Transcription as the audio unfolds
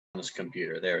this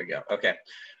computer. There we go. Okay.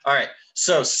 All right.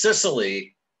 So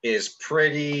Sicily is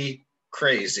pretty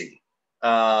crazy.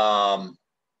 You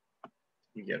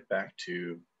get back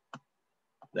to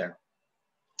there.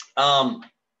 I'm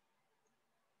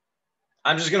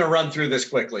just going to run through this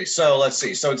quickly. So let's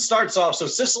see. So it starts off. So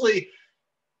Sicily,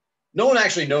 no one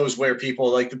actually knows where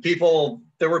people, like the people,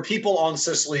 there were people on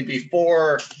Sicily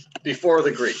before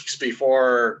the Greeks,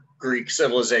 before Greek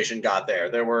civilization got there.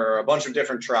 There were a bunch of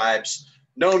different tribes.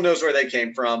 No one knows where they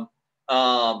came from.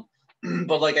 But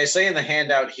like I say in the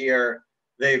handout here,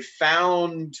 they've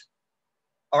found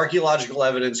archaeological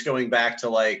evidence going back to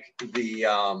like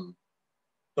the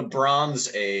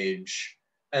Bronze Age,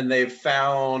 and they've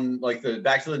found like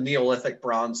back to the Neolithic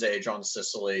Bronze Age on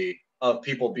Sicily of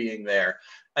people being there,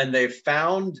 and they've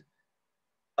found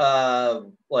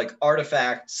like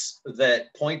artifacts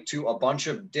that point to a bunch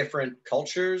of different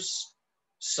cultures.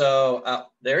 So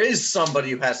there is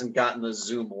somebody who hasn't gotten the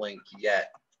Zoom link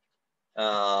yet.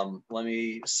 Let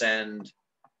me send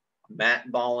Matt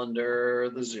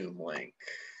Bollender the Zoom link.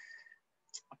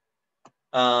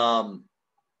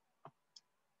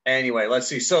 Anyway, let's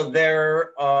see. So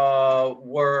there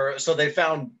so they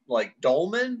found like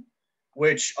dolmen,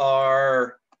 which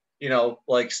are, you know,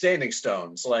 like standing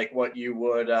stones, like what you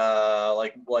would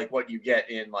like what you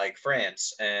get in like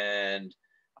France and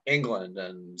England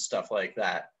and stuff like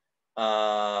that.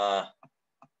 Jeez.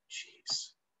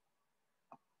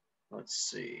 Let's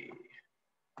see.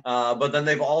 But then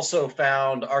they've also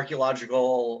found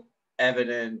archaeological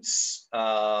evidence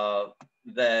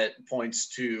that points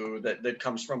to that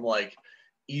comes from like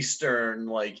Eastern,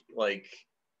 like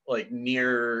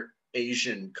near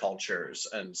Asian cultures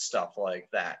and stuff like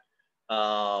that.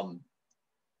 So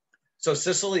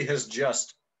Sicily has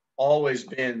just always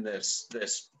been this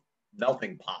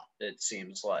melting pot, it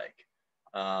seems like.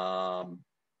 All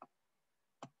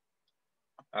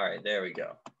right, there we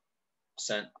go.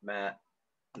 Sent Matt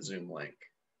the Zoom link.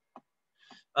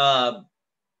 So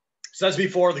that's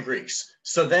before the Greeks.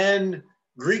 So then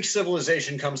Greek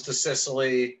civilization comes to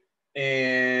Sicily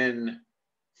in,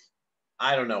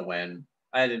 I don't know when.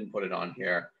 I didn't put it on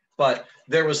here. But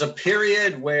there was a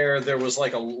period where there was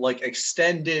like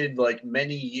extended like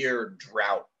many year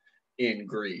drought in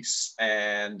Greece,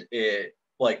 and it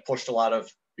like pushed a lot of,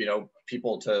 you know,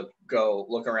 people to go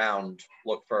look around,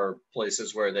 look for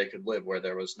places where they could live where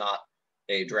there was not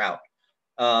a drought.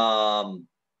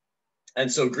 And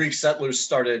so Greek settlers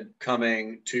started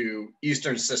coming to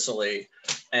Eastern Sicily,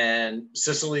 and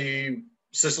Sicily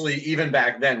even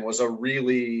back then was a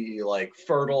really like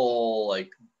fertile,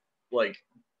 like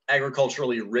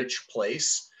agriculturally rich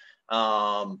place.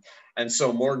 And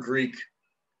so more Greek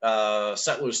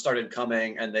settlers started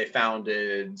coming, and they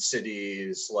founded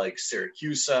cities like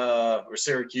Syracuse,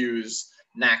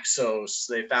 Naxos.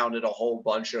 They founded a whole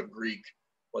bunch of Greek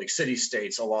like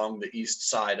city-states along the east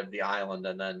side of the island,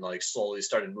 and then like slowly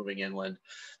started moving inland.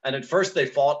 And at first they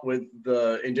fought with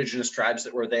the indigenous tribes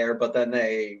that were there, but then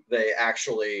they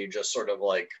actually just sort of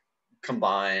like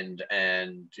combined,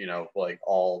 and, you know, like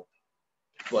all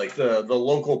like the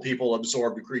local people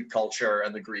absorbed Greek culture,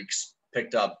 and the Greeks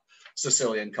picked up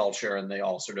Sicilian culture, and they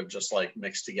all sort of just like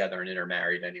mixed together and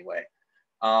intermarried anyway.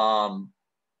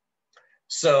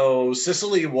 So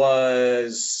Sicily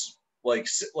was like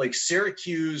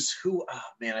Syracuse, who, oh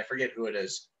man, I forget who it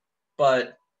is,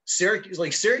 but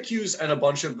Syracuse and a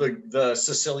bunch of the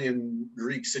Sicilian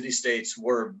Greek city-states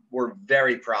were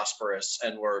very prosperous,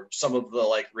 and were some of the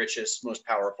like richest, most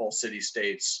powerful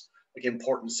city-states, like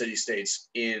important city-states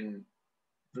in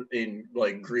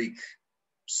like Greek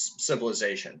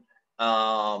civilization.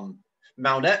 Mount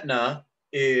Etna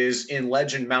is in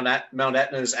legend. Mount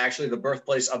Etna is actually the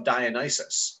birthplace of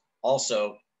Dionysus,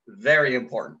 also very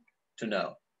important to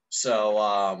know.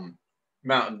 So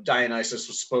Mount Dionysus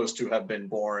was supposed to have been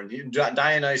born.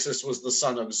 Dionysus was the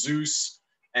son of Zeus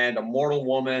and a mortal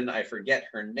woman. I forget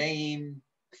her name.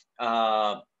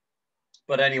 But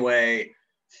anyway,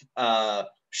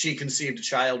 she conceived a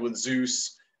child with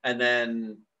Zeus, and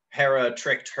then Hera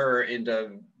tricked her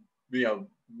into, you know,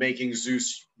 making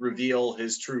Zeus reveal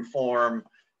his true form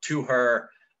to her.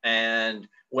 And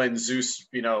when Zeus,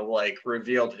 you know, like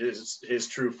revealed his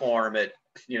true form, it,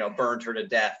 you know, burned her to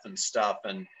death and stuff.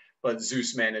 But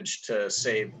Zeus managed to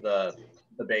save the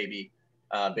baby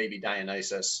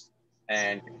Dionysus,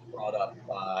 and brought up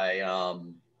by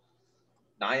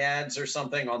naiads or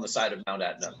something on the side of Mount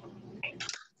Etna.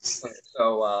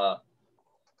 So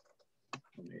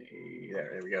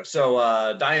there we go.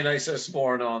 So Dionysus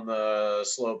born on the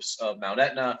slopes of Mount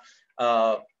Etna.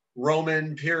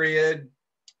 Roman period.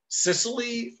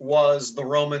 Sicily was the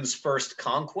Romans' first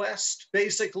conquest,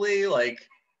 basically. Like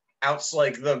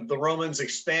like the Romans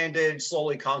expanded,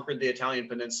 slowly conquered the Italian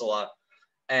peninsula,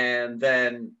 and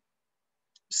then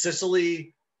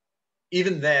Sicily,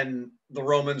 even then, the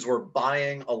Romans were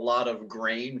buying a lot of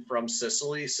grain from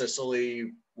Sicily.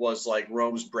 Sicily was like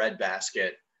Rome's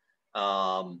breadbasket.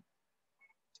 But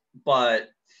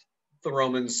the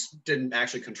Romans didn't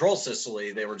actually control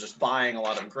Sicily. They were just buying a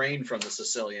lot of grain from the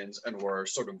Sicilians and were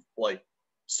sort of like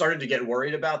started to get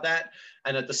worried about that.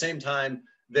 And at the same time,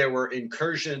 there were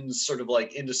incursions sort of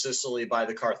like into Sicily by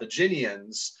the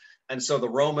Carthaginians. And so the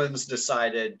Romans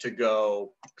decided to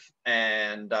go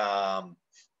and, and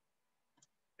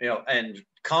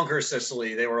conquer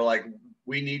Sicily. They were like,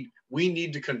 we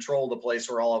need to control the place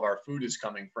where all of our food is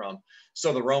coming from.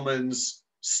 So the Romans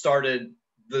started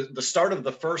the start of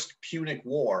the First Punic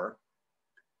War,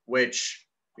 which,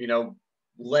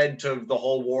 led to the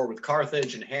whole war with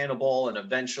Carthage and Hannibal. And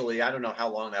eventually, I don't know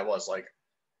how long that was, like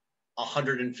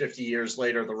 150 years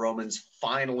later, the Romans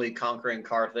finally conquering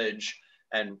Carthage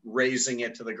and razing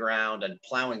it to the ground and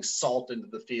plowing salt into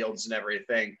the fields and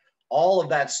everything. All of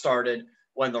that started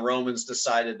when the Romans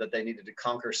decided that they needed to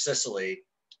conquer Sicily.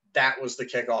 That was the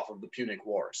kickoff of the Punic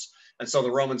Wars. And so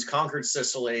the Romans conquered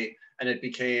Sicily, and it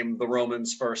became the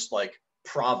Romans' first like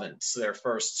province, their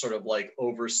first sort of like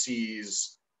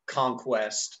overseas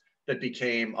conquest that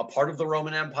became a part of the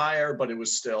Roman Empire, but it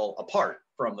was still apart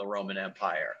from the Roman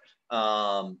Empire.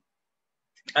 And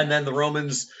then the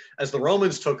Romans, as the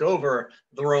Romans took over,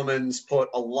 the Romans put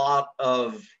a lot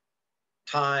of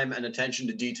time and attention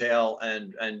to detail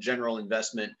and general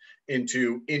investment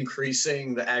into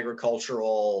increasing the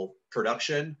agricultural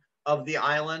production of the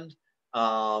island.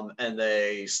 And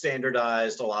they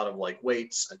standardized a lot of like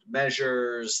weights and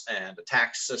measures and a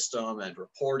tax system and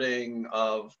reporting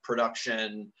of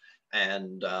production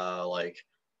and like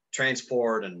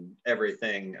transport and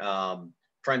everything,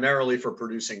 primarily for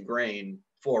producing grain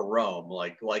for Rome.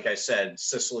 Like I said,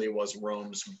 Sicily was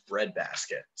Rome's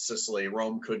breadbasket.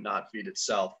 Rome could not feed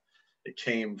itself. It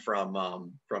came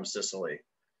from Sicily.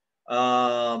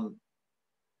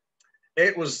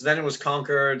 It was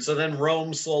conquered. So then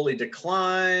Rome slowly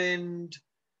declined.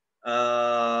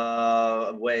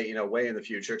 Way in the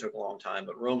future. It took a long time,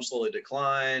 but Rome slowly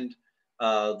declined.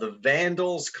 The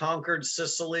Vandals conquered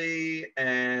Sicily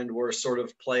and were sort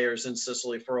of players in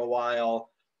Sicily for a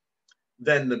while.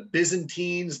 Then the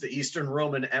Byzantines, the Eastern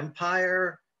Roman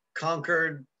Empire,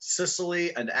 conquered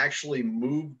Sicily and actually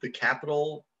moved the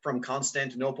capital from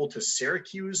Constantinople to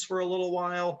Syracuse for a little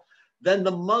while. Then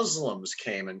the Muslims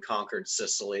came and conquered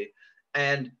Sicily.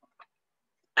 And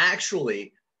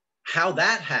actually, how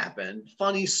that happened,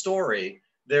 funny story,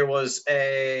 there was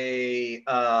a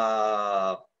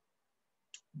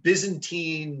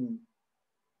Byzantine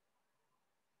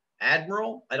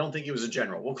admiral. I don't think he was a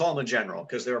general. We'll call him a general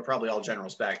because they were probably all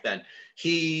generals back then.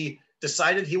 He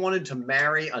decided he wanted to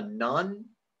marry a nun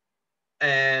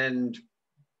and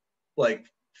like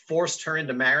forced her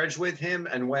into marriage with him.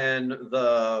 And when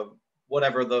the I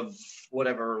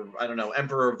don't know,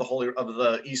 emperor of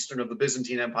the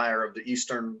Byzantine Empire, of the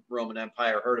Eastern Roman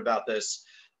Empire heard about this,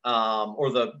 or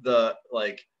the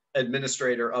like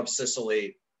administrator of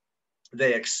Sicily,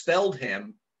 they expelled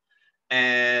him,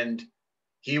 and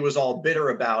he was all bitter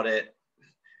about it.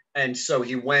 And so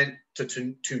he went to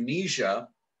Tunisia,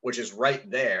 which is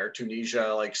right there.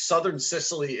 Tunisia, like southern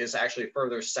Sicily is actually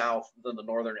further south than the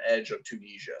northern edge of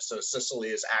Tunisia. So Sicily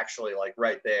is actually like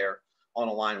right there on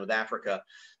a line with Africa.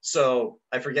 So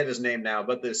I forget his name now,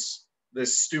 but this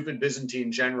stupid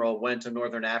Byzantine general went to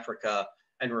northern Africa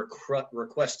and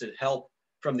requested help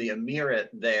from the emirate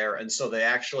there. And so they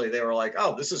were like,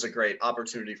 oh, this is a great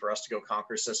opportunity for us to go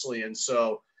conquer Sicily. And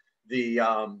so the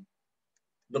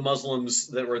Muslims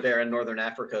that were there in northern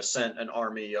Africa sent an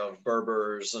army of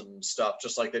Berbers and stuff,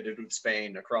 just like they did with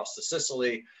Spain, across to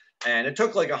Sicily. And it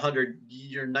took like 100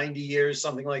 or 90 years,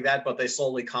 something like that, but they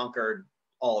slowly conquered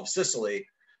all of Sicily.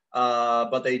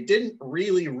 But they didn't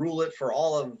really rule it for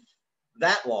all of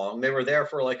that long. They were there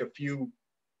for like a few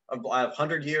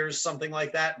 100 years, something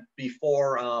like that,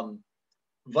 before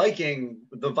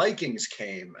the Vikings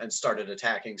came and started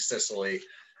attacking Sicily.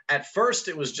 At first,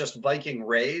 it was just Viking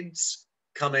raids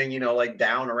coming, like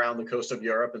down around the coast of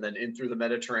Europe and then in through the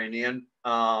Mediterranean.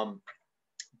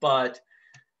 But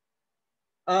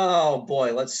oh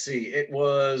boy, let's see. It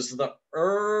was the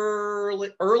early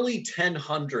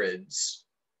 1000s.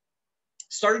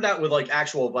 Started out with like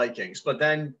actual Vikings, but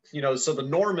then, so the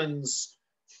Normans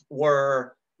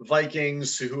were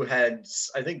Vikings who had,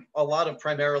 I think, a lot of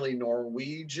primarily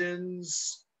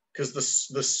Norwegians, because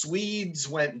the Swedes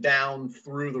went down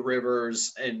through the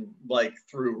rivers and like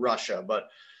through Russia, but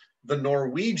the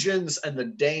Norwegians and the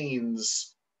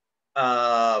Danes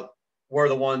were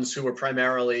the ones who were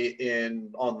primarily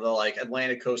on the like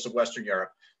Atlantic coast of Western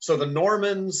Europe. So the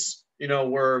Normans,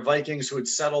 were Vikings who had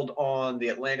settled on the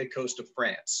Atlantic coast of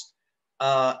France.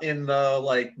 In the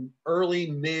like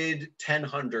early mid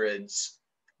 1000s,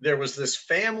 there was this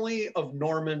family of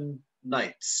Norman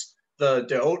knights, the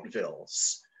de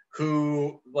Hautevilles,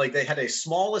 who like they had a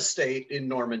small estate in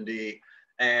Normandy,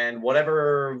 and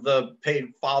whatever the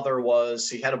paid father was,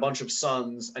 he had a bunch of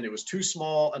sons, and it was too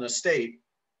small an estate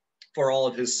for all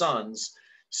of his sons.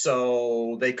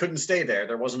 So they couldn't stay there.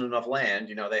 There wasn't enough land.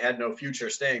 They had no future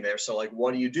staying there. So like,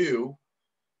 what do?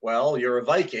 Well, you're a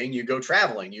Viking, you go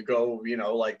traveling, you go,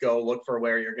 go look for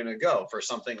where you're going to go for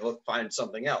something, find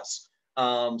something else.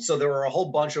 So there were a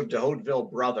whole bunch of de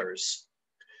Hauteville brothers.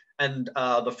 And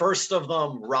the first of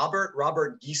them,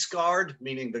 Robert Guiscard,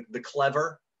 meaning the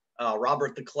clever,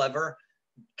 Robert the Clever,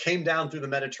 came down through the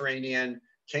Mediterranean,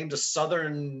 came to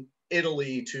southern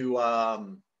Italy,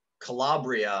 to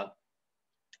Calabria,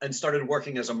 and started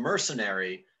working as a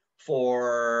mercenary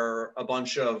for a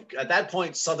bunch of, at that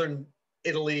point, southern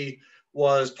Italy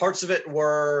parts of it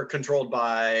were controlled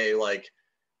by like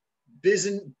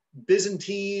Byzantines.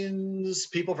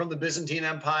 People from the Byzantine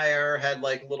Empire had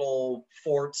like little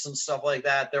forts and stuff like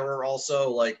that. There were also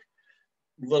like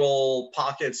little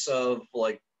pockets of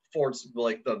like forts,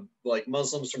 like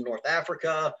Muslims from North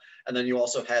Africa. And then you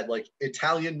also had like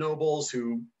Italian nobles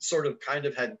who sort of kind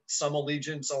of had some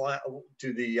allegiance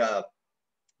to the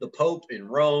Pope in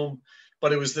Rome.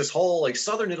 But it was this whole like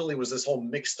southern Italy was this whole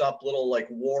mixed up little like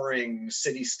warring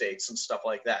city states and stuff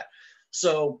like that.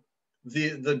 So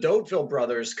the de Hauteville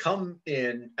brothers come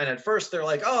in, and at first they're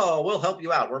like, oh, we'll help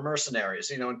you out, we're mercenaries,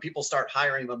 and people start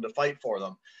hiring them to fight for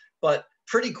them. But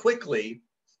pretty quickly,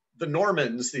 the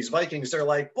Normans, these Vikings, they're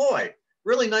like, boy,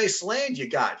 really nice land you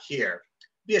got here.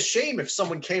 Be a shame if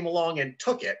someone came along and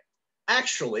took it.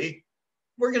 Actually,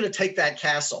 we're going to take that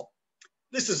castle.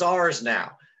 This is ours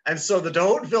now. And so the de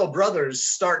Hauteville brothers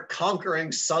start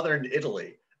conquering southern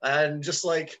Italy, and just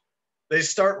like they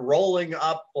start rolling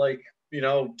up like,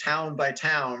 town by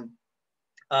town.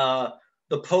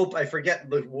 The Pope, I forget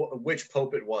which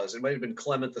Pope it was. It might have been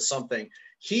Clement the something.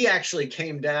 He actually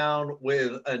came down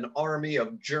with an army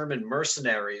of German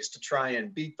mercenaries to try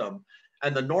and beat them.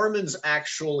 And the Normans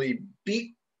actually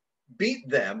beat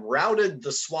them, routed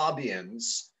the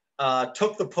Swabians,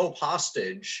 took the Pope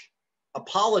hostage,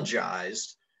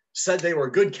 apologized, said they were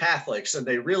good Catholics and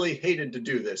they really hated to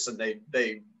do this, and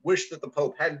they wished that the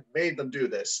Pope hadn't made them do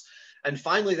this. And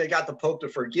finally, they got the Pope to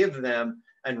forgive them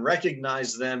and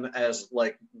recognize them as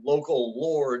like local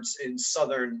lords in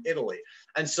southern Italy.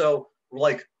 And so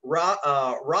like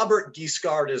Robert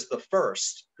Guiscard is the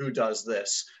first who does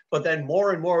this, but then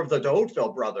more and more of the de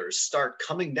Hauteville brothers start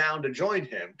coming down to join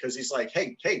him, because he's like,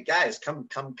 hey guys, come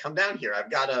down here.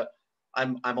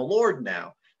 I'm a lord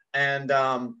now. And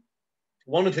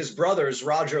one of his brothers,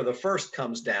 Roger the First,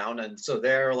 comes down, and so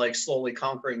they're like slowly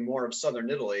conquering more of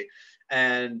southern Italy.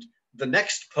 And the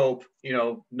next Pope,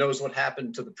 knows what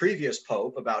happened to the previous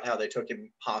Pope about how they took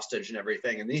him hostage and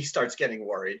everything. And he starts getting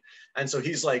worried. And so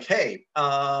he's like, hey,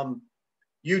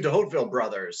 you de Hauteville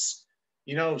brothers,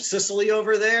 Sicily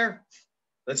over there?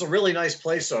 That's a really nice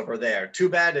place over there. Too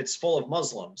bad it's full of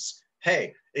Muslims.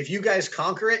 Hey, if you guys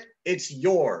conquer it, it's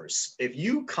yours. If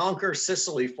you conquer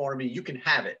Sicily for me, you can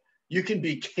have it. You can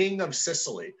be king of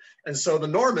Sicily. And so the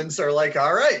Normans are like,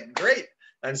 all right, great.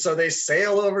 And so they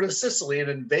sail over to Sicily and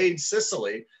invade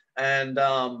Sicily. And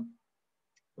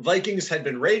Vikings had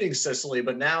been raiding Sicily,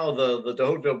 but now the de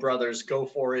Hauteville brothers go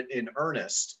for it in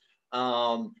earnest.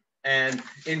 And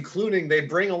including, they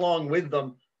bring along with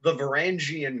them the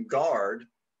Varangian Guard,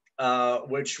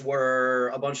 which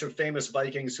were a bunch of famous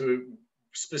Vikings who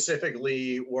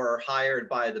specifically were hired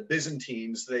by the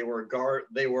Byzantines. They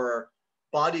were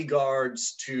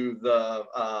bodyguards to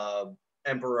the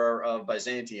Emperor of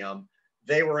Byzantium.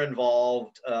 They were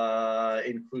involved,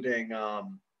 including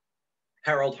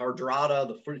Harald Hardrada,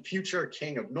 the future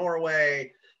king of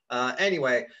Norway.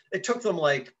 Anyway, it took them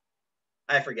like,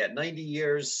 I forget, 90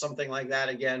 years, something like that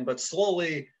again, but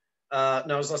slowly, no,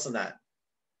 it was less than that.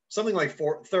 Something like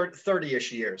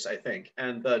 30-ish years, I think.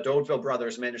 And the de Hauteville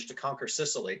brothers managed to conquer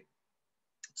Sicily.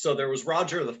 So there was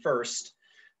Roger the First,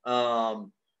 who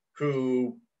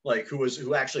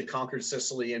actually conquered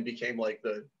Sicily and became like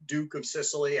the Duke of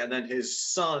Sicily. And then his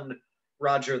son,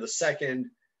 Roger the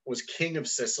Second, was king of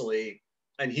Sicily,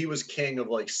 and he was king of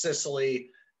like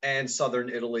Sicily and southern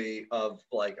Italy of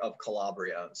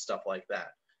Calabria and stuff like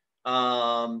that.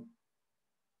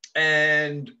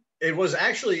 And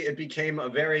it became a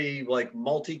very like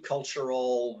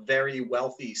multicultural, very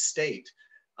wealthy state,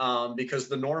 because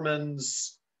the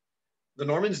Normans, the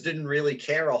Normans didn't really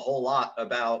care a whole lot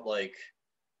about like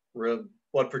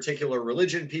what particular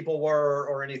religion people were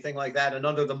or anything like that. And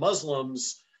under the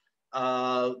Muslims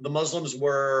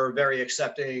were very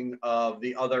accepting of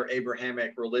the other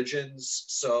Abrahamic religions.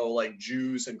 So like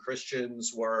Jews and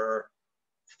Christians were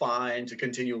fine to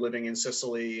continue living in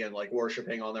Sicily and like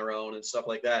worshiping on their own and stuff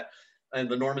like that. And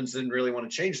the Normans didn't really want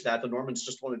to change that. The Normans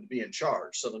just wanted to be in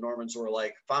charge. So the Normans were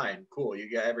like, fine, cool. You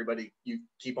get everybody, you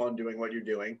keep on doing what you're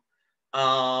doing.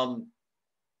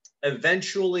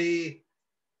 Eventually,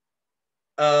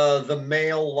 the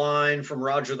male line from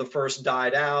Roger the First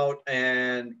died out,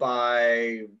 and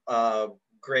by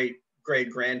great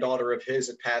granddaughter of his,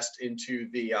 it passed into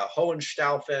the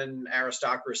Hohenstaufen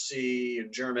aristocracy, a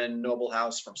German noble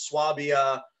house from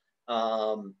Swabia.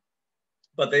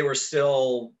 But they were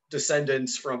still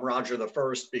descendants from Roger the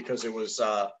First because it was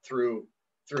through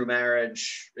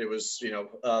marriage. It was, you know,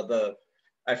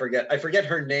 I forget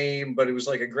her name, but it was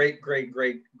like a great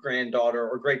granddaughter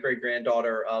or great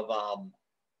granddaughter of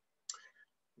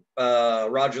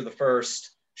Roger the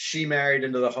First. She married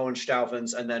into the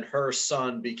Hohenstaufens, and then her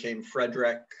son became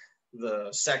Frederick the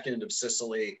Second of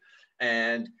Sicily,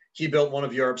 and he built one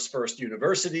of Europe's first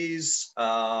universities.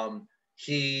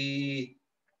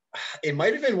 It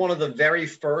might have been one of the very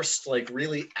first like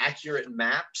really accurate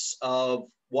maps of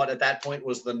what at that point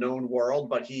was the known world,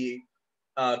 but he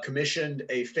commissioned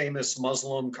a famous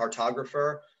Muslim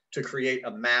cartographer to create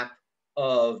a map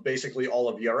of basically all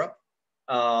of Europe,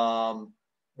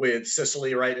 with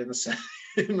Sicily right in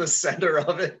the center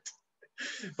of it.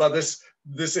 But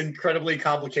this incredibly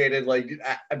complicated, like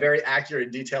a very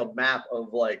accurate, detailed map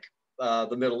of like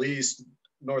the Middle East,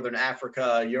 Northern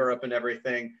Africa, Europe, and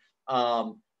everything.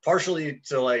 Partially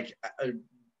to like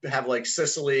have like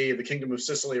Sicily, the Kingdom of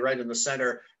Sicily, right in the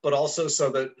center, but also so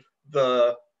that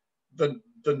the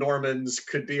Normans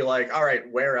could be like, all right,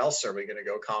 where else are we going to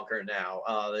go conquer now?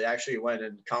 They actually went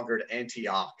and conquered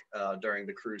Antioch during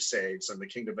the Crusades, and the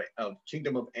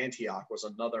Kingdom of Antioch was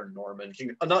another Norman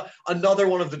kingdom, another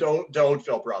one of the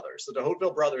D'Hauteville brothers. The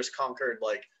D'Hauteville brothers conquered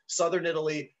like southern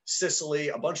Italy, Sicily,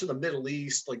 a bunch of the Middle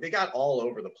East. Like they got all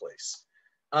over the place.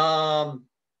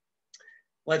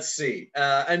 Let's see,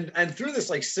 and through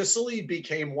this, like Sicily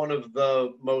became one of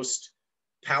the most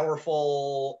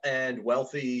powerful and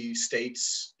wealthy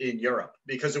states in Europe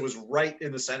because it was right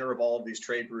in the center of all of these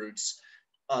trade routes.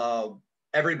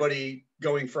 Everybody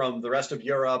going from the rest of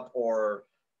Europe or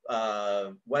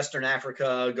Western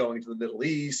Africa, going to the Middle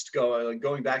East,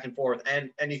 going back and forth, and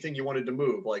anything you wanted to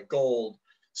move, like gold,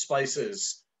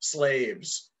 spices,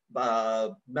 slaves,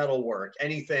 metalwork,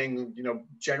 anything, you know,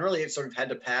 generally it sort of had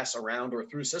to pass around or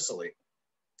through Sicily.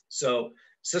 So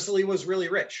Sicily was really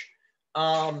rich.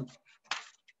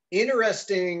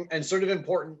 Interesting and sort of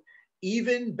important,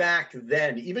 even back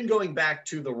then, even going back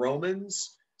to the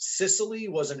Romans, Sicily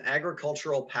was an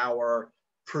agricultural power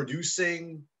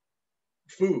producing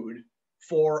food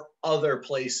for other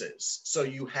places. So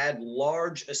you had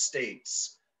large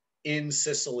estates in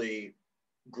Sicily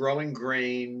growing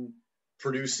grain,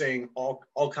 producing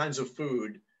all kinds of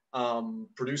food,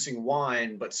 producing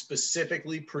wine, but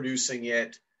specifically producing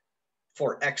it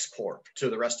for export to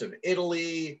the rest of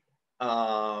Italy,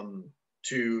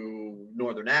 to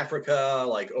Northern Africa,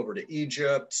 like over to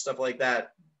Egypt, stuff like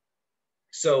that.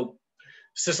 So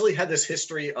Sicily had this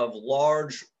history of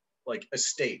large like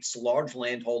estates, large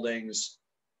land holdings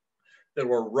that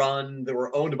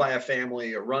were owned by a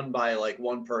family or run by like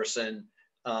one person.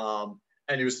 And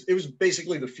it was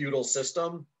basically the feudal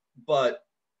system, but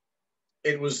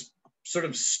it was sort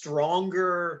of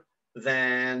stronger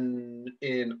than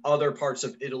in other parts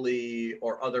of Italy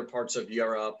or other parts of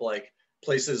Europe, like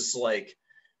places like,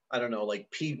 I don't know, like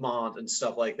Piedmont and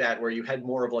stuff like that, where you had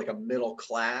more of like a middle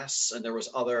class, and there were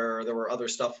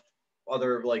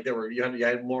you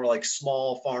had more like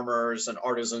small farmers and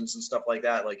artisans and stuff like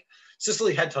that. Like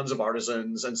Sicily had tons of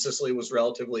artisans, and Sicily was,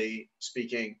 relatively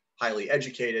speaking, highly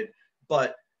educated.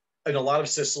 But in a lot of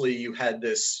Sicily, you had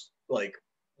this like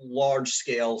large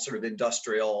scale sort of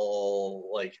industrial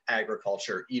like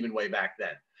agriculture even way back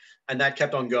then, and that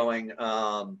kept on going.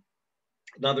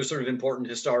 Another sort of important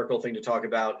historical thing to talk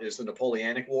about is the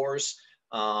Napoleonic Wars.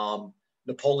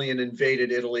 Napoleon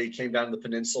invaded Italy, came down to the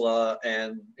peninsula,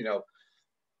 and you know,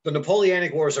 the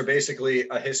Napoleonic Wars are basically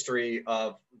a history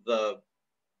of the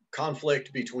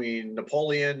conflict between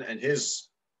Napoleon and his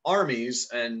armies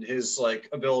and his like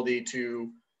ability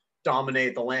to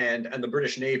dominate the land, and the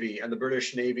British Navy and the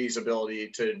British Navy's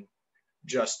ability to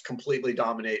just completely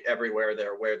dominate everywhere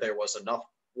where there was enough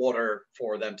water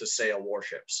for them to sail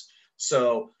warships.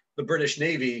 So the British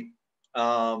Navy,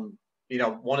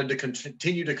 wanted to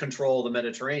continue to control the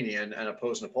Mediterranean and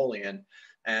oppose Napoleon.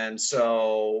 And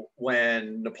so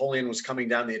when Napoleon was coming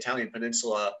down the Italian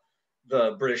peninsula,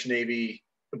 the British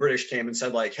came and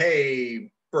said like,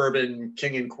 hey, Bourbon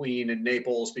king and queen in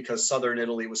Naples, because southern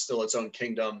Italy was still its own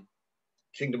kingdom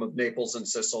of Naples and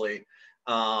Sicily.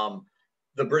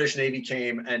 The British Navy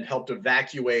came and helped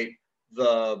evacuate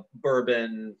the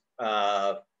Bourbon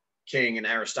king and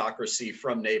aristocracy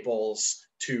from Naples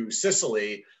to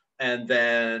Sicily. And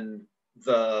then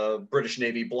the British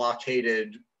Navy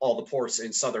blockaded all the ports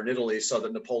in southern Italy so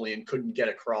that Napoleon couldn't get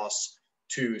across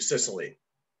to Sicily.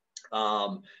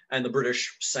 And the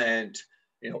British sent,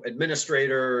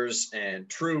 administrators and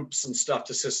troops and stuff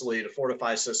to Sicily to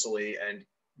fortify Sicily and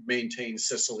maintain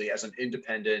Sicily as an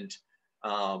independent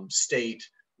state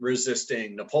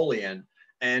resisting Napoleon,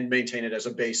 and maintain it as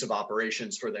a base of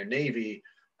operations for their navy,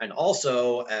 and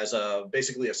also as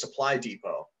basically a supply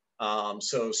depot.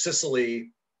 So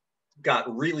Sicily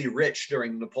got really rich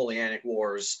during the Napoleonic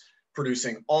Wars,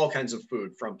 producing all kinds of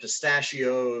food, from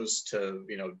pistachios to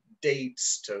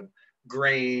dates to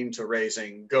grain to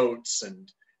raising goats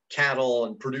and cattle,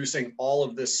 and producing all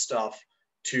of this stuff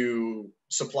to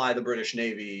supply the British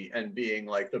Navy, and being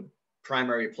like the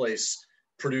primary place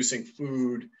producing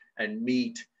food and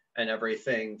meat and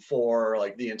everything for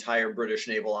like the entire British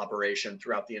naval operation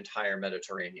throughout the entire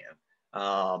Mediterranean.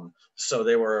 So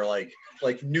they were like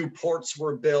new ports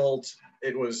were built.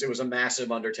 It was a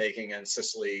massive undertaking, and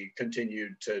Sicily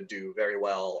continued to do very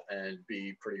well and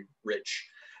be pretty rich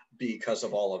because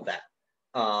of all of that.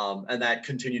 And that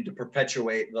continued to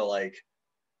perpetuate the like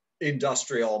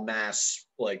industrial mass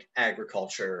like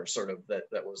agriculture sort of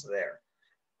that was there.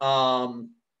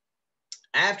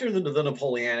 After the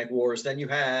Napoleonic Wars, then you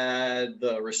had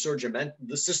the Risorgimento.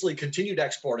 The Sicily continued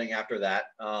exporting after that,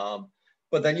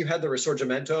 but then you had the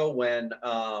Risorgimento when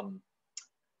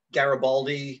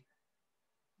Garibaldi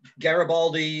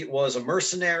was a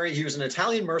mercenary. He was an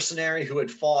Italian mercenary who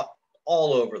had fought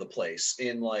all over the place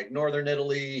in like northern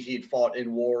Italy. He'd fought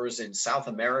in wars in South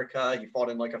America. He fought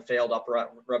in like a failed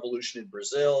revolution in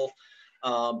Brazil.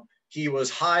 He was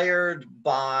hired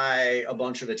by a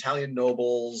bunch of Italian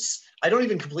nobles. I don't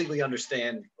even completely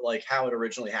understand like how it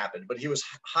originally happened, but he was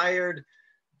hired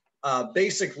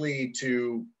basically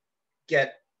to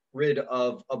get rid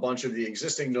of a bunch of the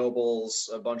existing nobles,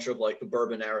 a bunch of like the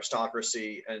Bourbon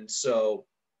aristocracy. And so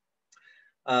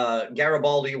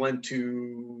Garibaldi went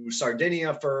to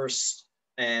Sardinia first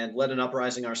and led an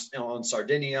uprising on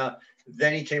Sardinia.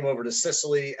 Then he came over to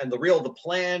Sicily, and the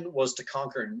plan was to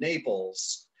conquer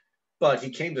Naples, but he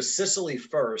came to Sicily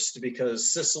first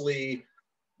because Sicily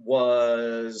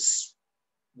was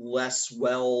less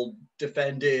well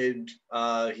defended.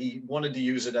 He wanted to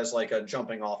use it as like a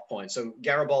jumping off point. So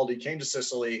Garibaldi came to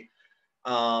Sicily,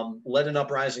 led an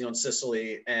uprising on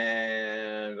Sicily,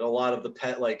 and a lot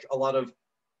of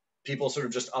people sort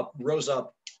of just rose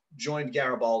up, joined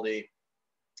Garibaldi.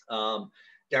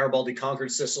 Garibaldi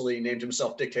conquered Sicily, named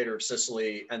himself dictator of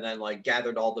Sicily, and then like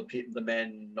gathered all the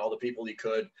men, all the people he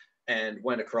could, and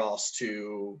went across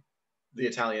to the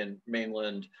Italian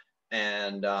mainland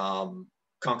and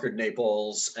conquered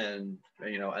Naples, and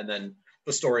and then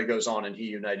the story goes on, and he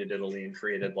united Italy and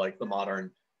created like the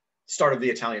modern start of the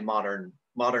Italian modern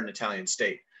Italian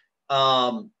state.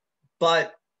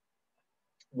 But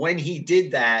when he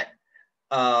did that,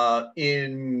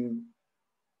 in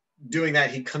doing that,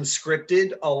 he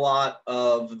conscripted a lot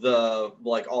of the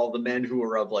all the men who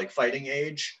were of like fighting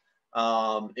age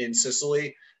in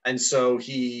Sicily, and so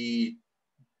he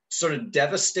sort of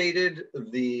devastated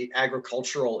the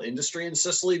agricultural industry in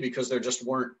Sicily because there just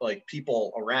weren't like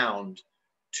people around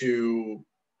to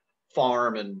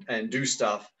farm and do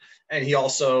stuff. And he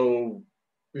also,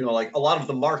 like a lot of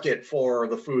the market for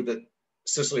the food that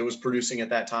Sicily was producing at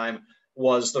that time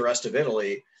was the rest of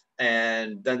Italy.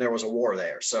 And then there was a war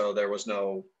there. So there was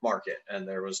no market and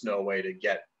there was no way to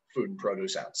get food and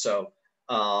produce out. So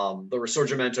the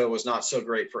Risorgimento was not so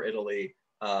great for Italy.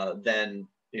 Then,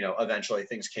 eventually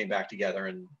things came back together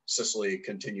and Sicily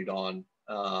continued on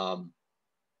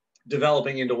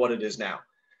developing into what it is now.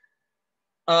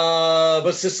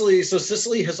 But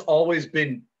Sicily has always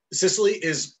been, Sicily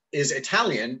is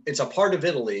Italian. It's a part of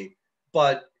Italy,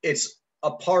 but it's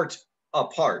apart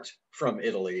from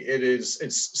Italy.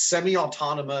 It's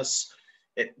semi-autonomous.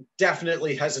 It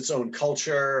definitely has its own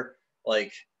culture.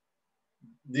 Like,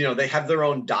 they have their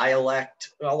own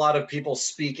dialect. A lot of people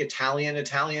speak Italian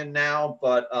now,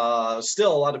 but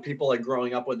still a lot of people like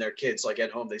growing up when they're kids, like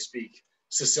at home, they speak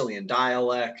Sicilian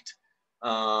dialect.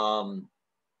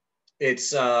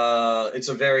 it's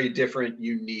a very different,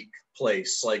 unique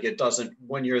place. Like it doesn't,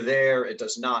 when you're there, it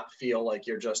does not feel like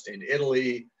you're just in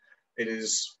Italy.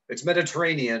 It's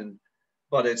Mediterranean,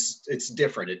 but it's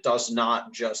different. It does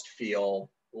not just feel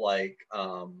like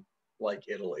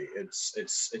Italy.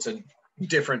 It's a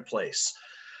different place.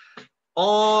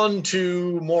 On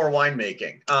to more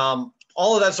winemaking.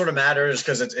 All of that sort of matters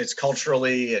because it's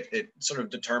culturally, it sort of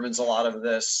determines a lot of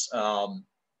this.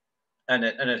 And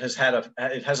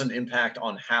it has an impact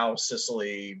on how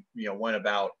Sicily, went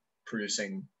about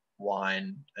producing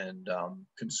wine and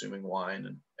consuming wine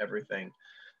and everything.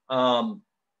 Um,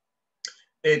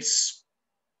 it's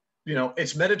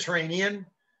it's Mediterranean.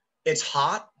 It's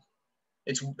hot.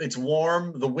 It's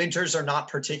warm. The winters are not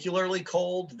particularly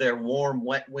cold. They're warm,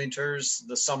 wet winters.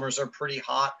 The summers are pretty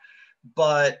hot,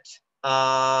 but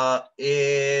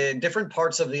in different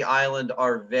parts of the island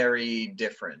are very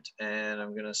different. And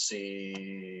I'm gonna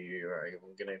see.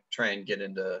 I'm gonna try and get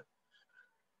into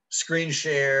screen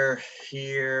share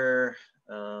here.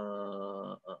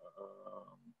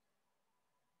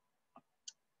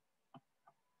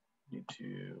 Need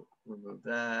to remove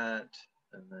that,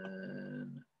 and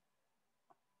then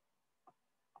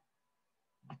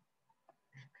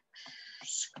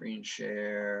screen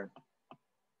share.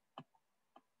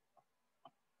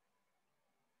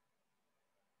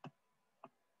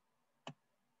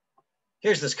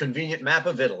 Here's this convenient map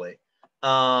of Italy.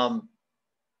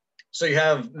 So you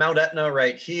have Mount Etna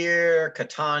right here,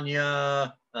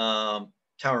 Catania,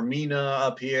 Taormina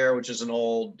up here, which is an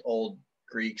old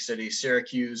Greek city,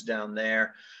 Syracuse down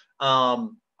there.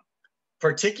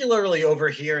 Particularly over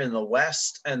here in the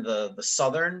west and the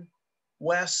southern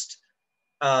west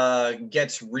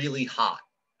gets really hot.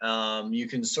 You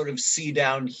can sort of see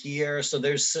down here. So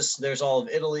there's all of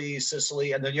Italy,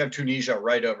 Sicily, and then you have Tunisia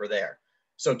right over there.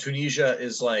 So Tunisia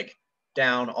is like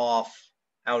down off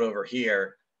out over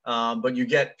here. But you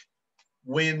get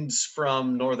winds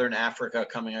from northern Africa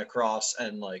coming across,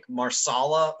 and like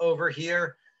Marsala over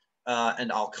here,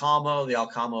 and Alcamo, the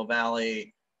Alcamo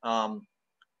Valley.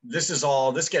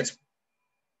 This gets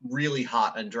really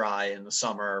hot and dry in the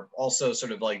summer. Also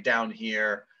sort of like down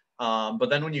here. But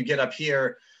then when you get up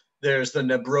here, there's the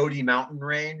Nebrodi mountain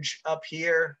range up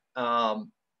here.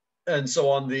 And so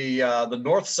on the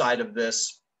north side of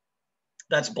this,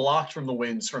 that's blocked from the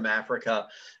winds from Africa.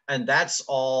 And that's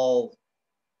all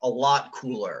a lot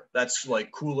cooler. That's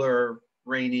like cooler,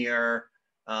 rainier,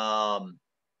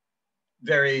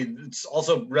 it's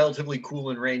also relatively cool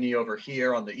and rainy over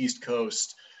here on the East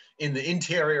Coast. In the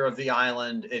interior of the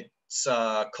island, it's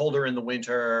colder in the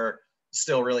winter,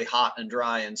 still really hot and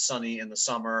dry and sunny in the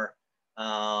summer.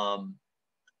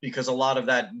 Because a lot of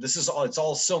that, it's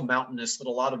all so mountainous that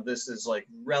a lot of this is like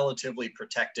relatively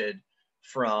protected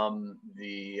from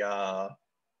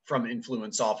from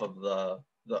influence off of the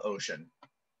ocean.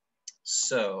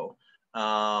 So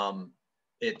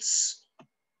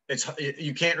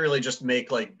you can't really just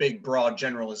make like big broad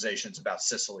generalizations about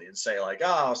Sicily and say like,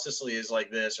 oh, Sicily is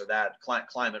like this or that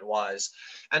climate wise.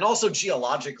 And also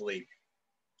geologically,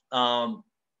 I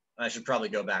should probably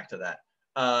go back to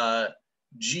that.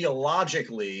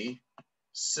 Geologically,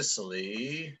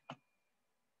 Sicily,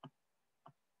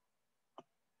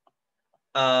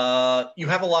 you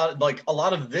have a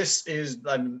lot of this is,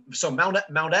 so Mount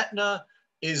Etna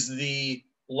is the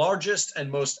largest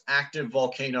and most active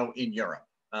volcano in Europe.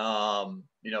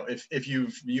 If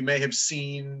you may have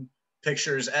seen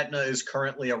pictures, Etna is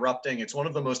currently erupting. It's one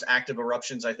of the most active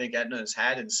eruptions I think Etna has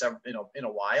had in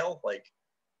a while, like,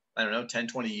 I don't know, 10,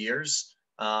 20 years.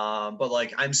 But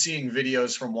like I'm seeing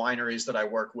videos from wineries that I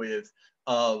work with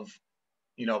of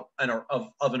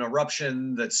an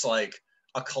eruption that's like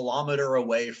a kilometer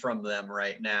away from them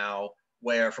right now,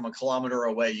 where from a kilometer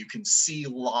away you can see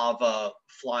lava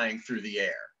flying through the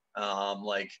air.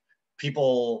 Like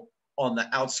people on the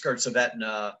outskirts of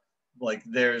Etna, like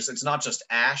it's not just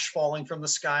ash falling from the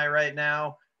sky right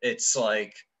now. It's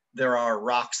like there are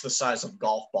rocks the size of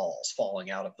golf balls falling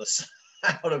out of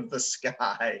the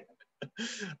sky.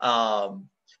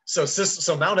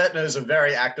 So Mount Etna is a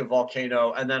very active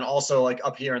volcano. And then also like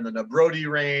up here in the Nebrodi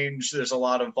range, there's a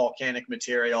lot of volcanic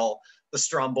material. The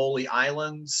Stromboli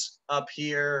Islands up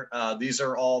here, these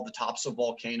are all the tops of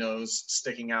volcanoes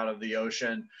sticking out of the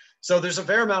ocean. So there's a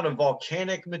fair amount of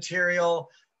volcanic material.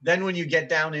 Then when you get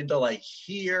down into like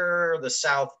here, the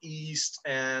southeast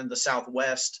and the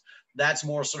southwest, that's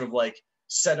more sort of like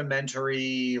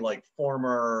sedimentary, like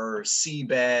former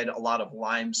seabed, a lot of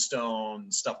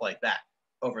limestone, stuff like that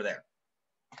over there.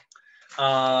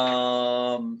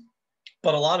 But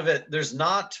a lot of it, there's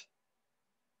not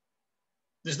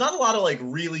there's not a lot of like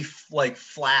really like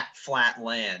flat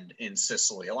land in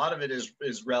Sicily. A lot of it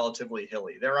is relatively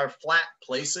hilly. There are flat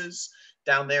places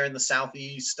down there in the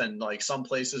southeast and like some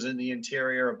places in the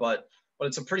interior, but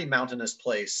it's a pretty mountainous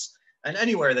place. And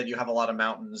anywhere that you have a lot of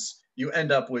mountains, you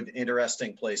end up with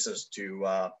interesting places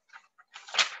to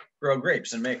grow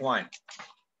grapes and make wine.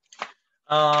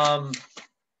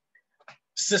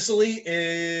 Sicily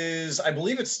is, I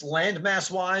believe it's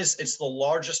landmass wise, it's the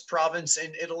largest province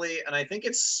in Italy. And I think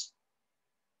it's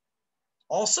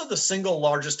also the single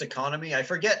largest economy. I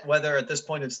forget whether at this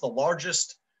point it's the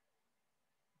largest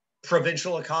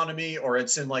provincial economy or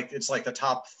it's like the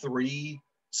top 3,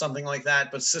 something like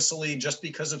that. But Sicily, just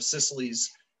because of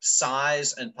Sicily's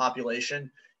size and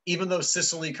population, even though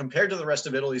Sicily, compared to the rest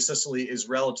of Italy, Sicily is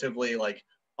relatively like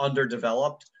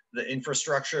underdeveloped, the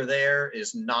infrastructure there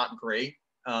is not great.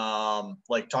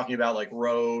 Like talking about like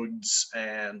roads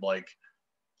and like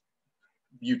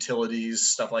utilities,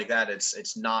 stuff like that.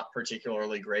 It's not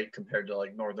particularly great compared to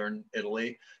like northern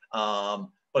Italy.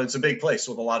 But it's a big place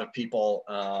with a lot of people.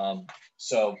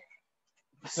 So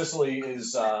Sicily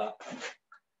is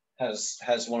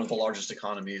has one of the largest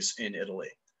economies in Italy.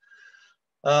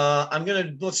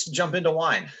 Let's jump into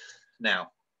wine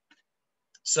now.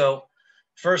 So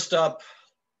first up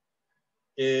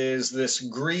is this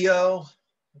Grillo,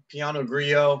 Piano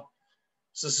Grillo.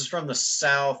 So this is from the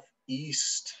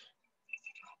southeast.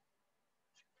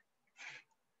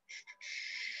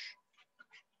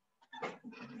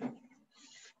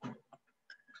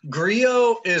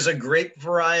 Grillo is a grape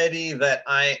variety that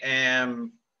I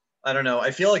don't know.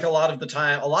 I feel like a lot of the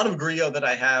time, a lot of Grillo that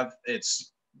I have,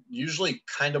 it's usually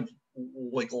kind of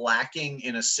like lacking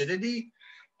in acidity.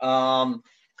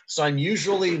 So I'm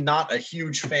usually not a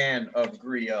huge fan of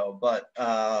Grillo, but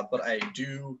I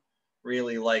do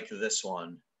really like this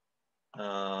one.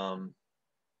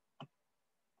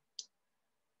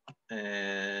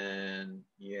 And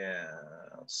yeah,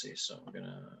 let's see. So I'm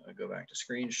gonna go back to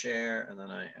screen share, and then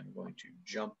I am going to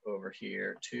jump over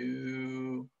here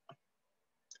to.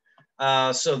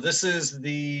 So this is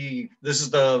the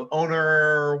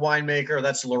owner winemaker.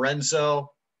 That's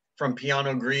Lorenzo from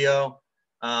Piano Grillo.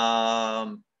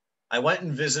 I went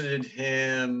and visited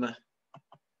him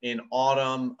in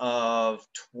autumn of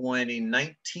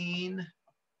 2019,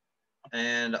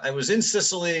 and I was in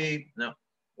Sicily. No,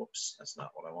 whoops, that's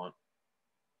not what I want.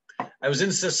 I was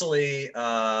in Sicily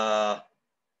back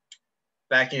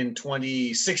in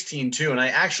 2016 too, and I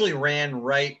actually ran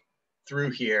right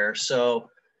through here. So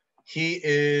he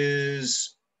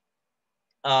is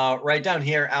right down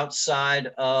here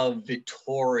outside of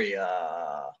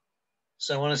Vittoria.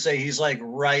 So I want to say he's like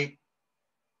right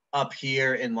up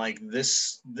here in like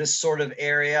this sort of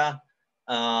area,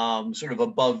 sort of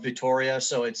above Vittoria.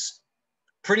 So it's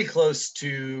pretty close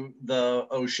to the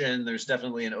ocean. There's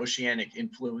definitely an oceanic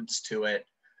influence to it.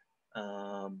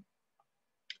 You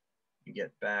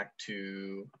get back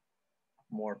to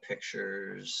more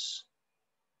pictures.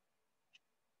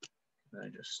 I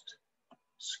just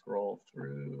scroll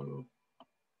through.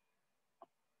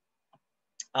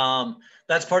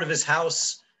 That's part of his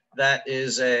house. That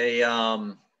is a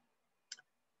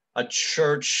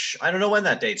church. I don't know when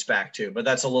that dates back to, but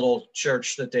that's a little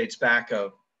church that dates back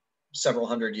of several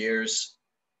hundred years.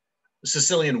 The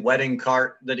Sicilian wedding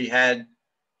cart that he had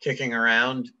kicking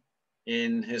around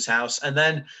in his house. And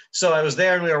then, so I was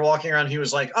there and we were walking around. He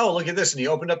was like, oh, look at this. And he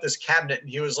opened up this cabinet and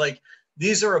he was like,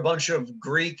 these are a bunch of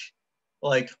Greek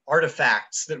like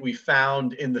artifacts that we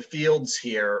found in the fields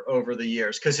here over the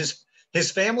years. Because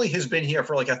his family has been here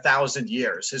for like 1,000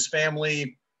 years. His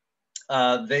family,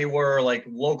 they were like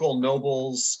local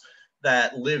nobles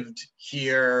that lived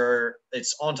here.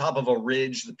 It's on top of a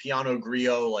ridge, the Piano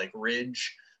Grillo like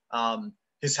ridge.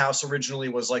 His house originally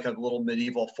was like a little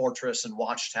medieval fortress and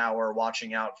watchtower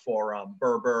watching out for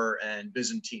Berber and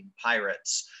Byzantine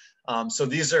pirates. So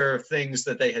these are things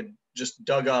that they had just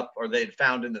dug up or they'd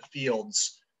found in the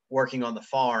fields working on the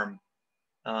farm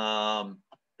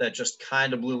that just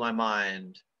kind of blew my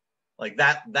mind. Like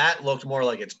that looked more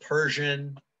like it's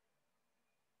Persian.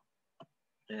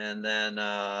 And then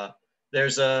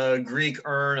there's a Greek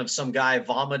urn of some guy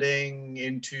vomiting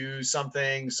into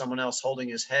something, someone else holding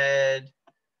his head.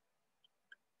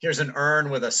 Here's an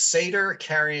urn with a satyr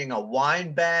carrying a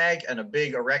wine bag and a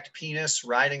big erect penis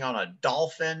riding on a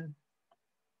dolphin.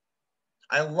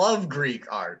 I love Greek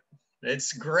art.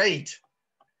 It's great.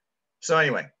 So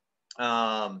anyway,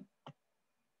 yeah,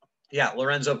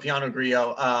 Lorenzo Piano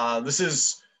Grillo. This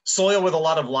is soil with a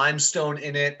lot of limestone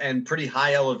in it and pretty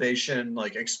high elevation,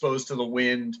 like exposed to the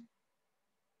wind.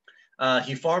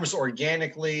 He farms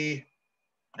organically.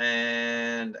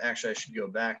 And actually, I should go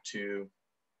back to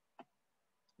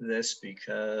this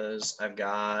because I've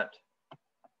got,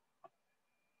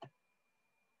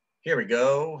 here we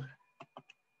go.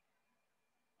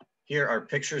 Here are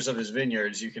pictures of his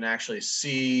vineyards. You can actually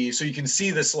see, so you can see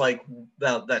this like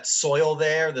that soil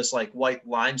there, this like white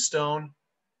limestone.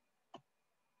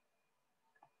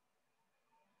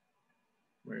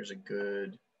 Where's a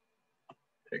good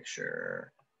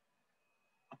picture?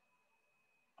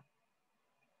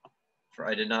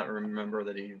 I did not remember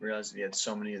that he realized that he had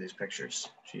so many of these pictures.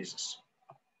 Jesus.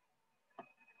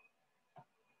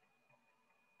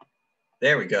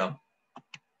 There we go.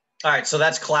 All right, so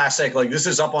that's classic. Like this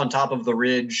is up on top of the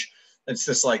ridge. It's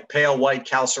this like pale white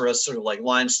calcareous sort of like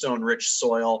limestone rich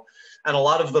soil. And a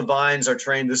lot of the vines are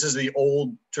trained. This is the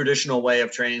old traditional way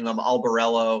of training them,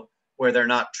 albarello, where they're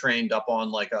not trained up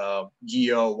on like a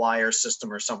geo wire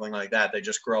system or something like that. They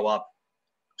just grow up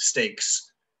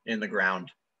stakes in the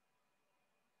ground.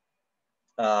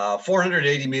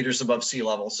 480 meters above sea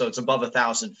level, so it's above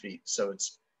 1,000 feet. So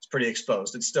it's pretty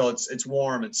exposed. It's still it's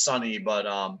warm, it's sunny, but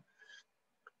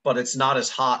it's not as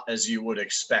hot as you would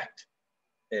expect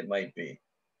it might be.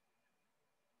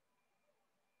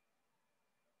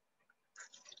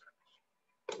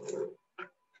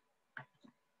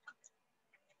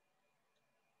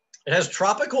 It has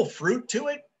tropical fruit to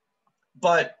it,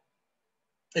 but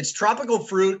it's tropical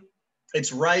fruit.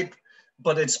 It's ripe,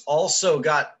 but it's also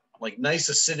got like nice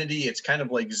acidity. It's kind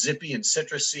of like zippy and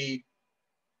citrusy.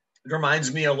 It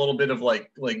reminds me a little bit of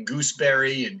like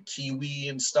gooseberry and kiwi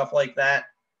and stuff like that.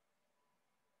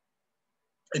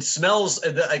 It smells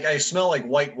like, I smell like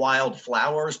white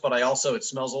wildflowers, but it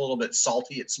smells a little bit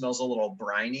salty. It smells a little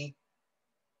briny.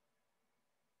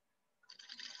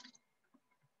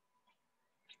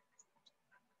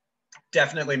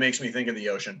 Definitely makes me think of the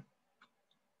ocean.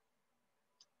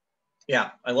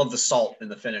 Yeah, I love the salt in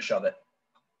the finish of it.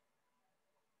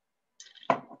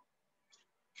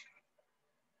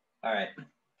 All right.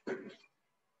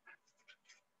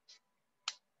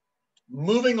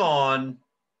 Moving on.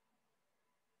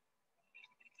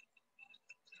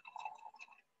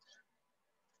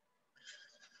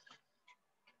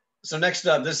 So next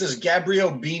up, this is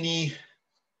Gabriobini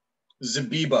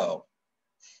Zebibo.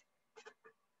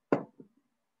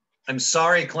 I'm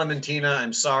sorry, Clementina.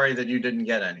 I'm sorry that you didn't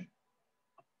get any.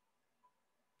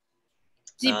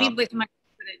 Zebibo is my favorite.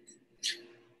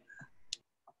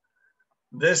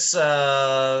 This,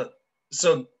 so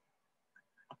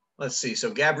let's see.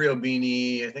 So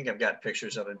Gabriobini, I think I've got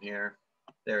pictures of him here.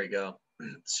 There we go.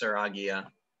 Saragia.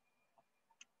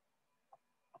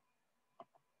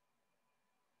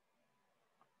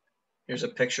 Here's a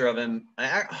picture of him.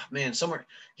 Man, somewhere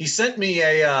he sent me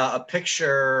a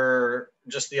picture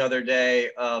just the other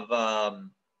day of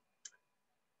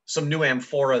some new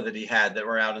amphora that he had that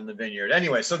were out in the vineyard.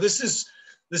 Anyway, so this is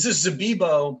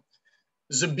Zebibo.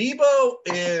 Zebibo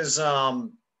is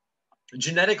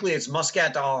genetically it's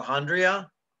Muscat d'Alejandria,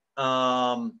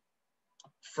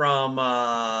 from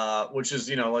which is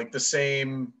like the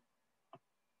same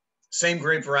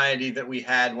grape variety that we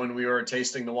had when we were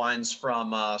tasting the wines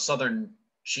from southern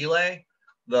Chile,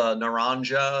 the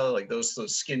Naranja, like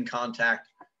those skin contact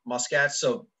muscats.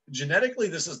 So genetically,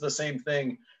 this is the same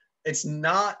thing. It's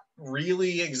not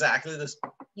really exactly this.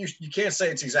 You can't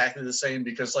say it's exactly the same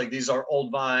because like these are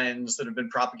old vines that have been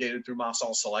propagated through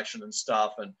Massal selection and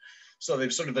stuff, and so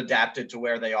they've sort of adapted to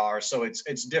where they are. So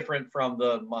it's different from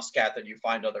the Muscat that you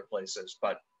find other places,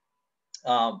 but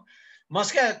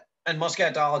Muscat and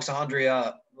Muscat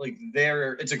d'Alexandria, like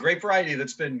it's a grape variety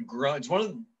that's been grown. It's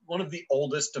one of the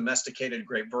oldest domesticated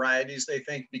grape varieties, they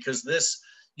think, because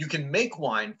you can make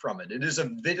wine from it. It is a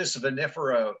Vitis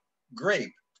vinifera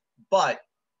grape, but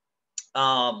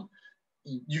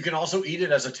you can also eat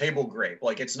it as a table grape.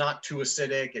 Like it's not too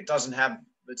acidic. It's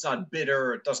not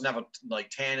bitter. It doesn't have like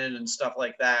tannin and stuff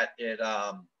like that. It's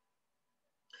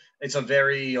a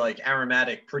very like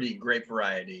aromatic, pretty grape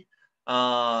variety.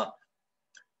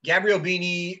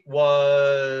 Gabriobini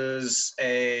was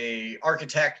an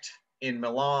architect in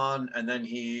Milan, and then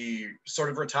he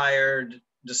sort of retired,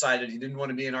 decided he didn't want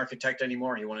to be an architect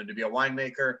anymore. He wanted to be a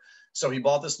winemaker. So he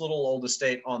bought this little old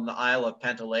estate on the Isle of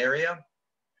Pantelleria.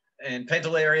 And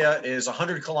Pantelleria is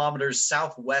 100 kilometers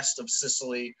southwest of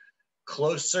Sicily,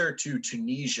 closer to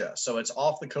Tunisia. So it's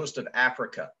off the coast of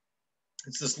Africa.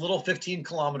 It's this little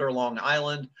 15-kilometer long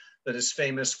island that is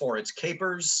famous for its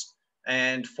capers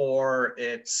and for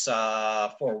its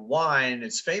for wine.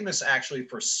 It's famous actually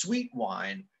for sweet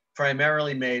wine,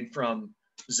 primarily made from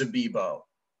Zebibo.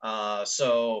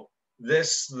 So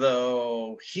this,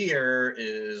 though, here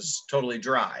is totally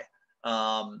dry.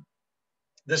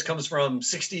 This comes from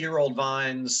 60-year-old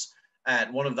vines,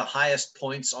 at one of the highest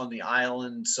points on the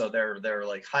island. So they're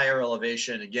like higher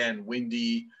elevation, again,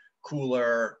 windy,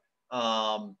 cooler.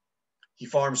 He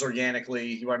farms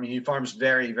organically. He farms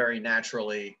very, very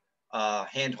naturally.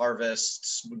 Hand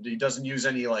harvests. He doesn't use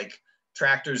any like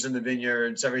tractors in the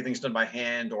vineyards. Everything's done by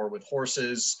hand or with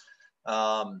horses.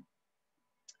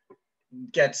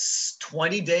 Gets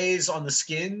 20 days on the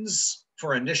skins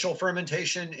for initial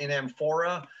fermentation in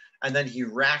amphora, and then he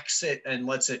racks it and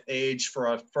lets it age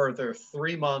for a further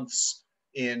 3 months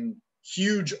in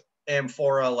huge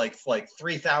amphora, like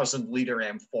 3,000 liter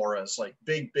amphoras, like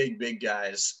big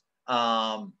guys,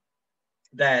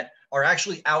 that are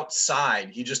actually outside.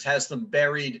 He just has them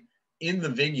buried in the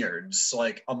vineyards,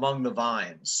 like among the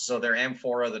vines. So they're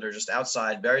amphora that are just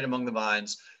outside, buried among the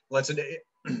vines, lets it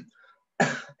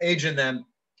age in them,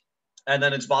 and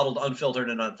then it's bottled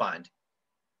unfiltered and unfined.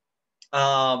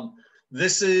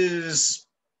 This is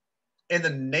in the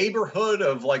neighborhood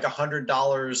of like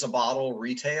 $100 a bottle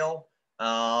retail.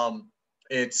 I've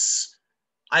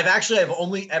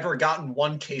only ever gotten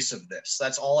one case of this.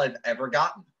 That's all I've ever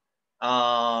gotten.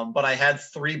 But I had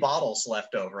 3 bottles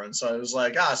left over, and so I was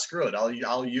like, screw it.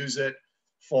 I'll use it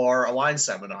for a wine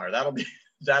seminar. That'll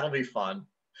be fun.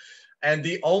 And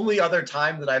the only other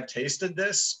time that I've tasted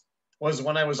this was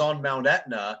when I was on Mount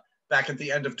Etna back at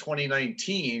the end of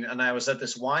 2019, and I was at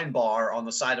this wine bar on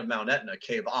the side of Mount Etna,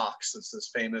 Cave Ox. It's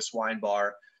this famous wine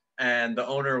bar, and the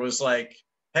owner was like,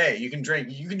 "Hey, you can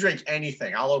drink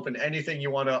anything. I'll open anything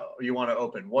you want to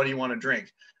open. What do you want to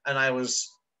drink?" And I was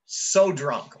so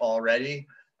drunk already,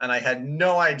 and I had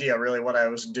no idea really what I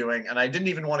was doing, and I didn't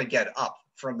even want to get up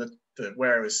from the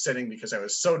where I was sitting because I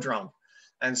was so drunk.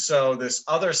 And so this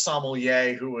other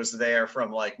sommelier who was there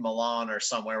from like Milan or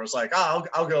somewhere was like, I'll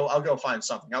go find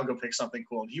something. I'll go pick something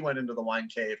cool. And he went into the wine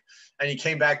cave and he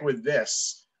came back with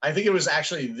this. I think it was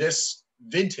actually this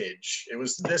vintage. It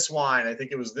was this wine. I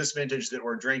think it was this vintage that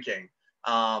we're drinking.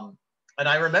 And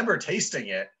I remember tasting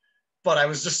it, but I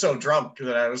was just so drunk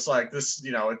that I was like, this,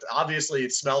 obviously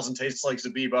it smells and tastes like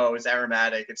Zabibo. It's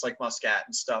aromatic. It's like Muscat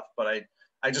and stuff. But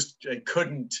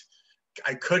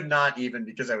I could not even,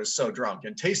 because I was so drunk.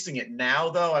 And tasting it now,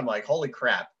 though, I'm like, holy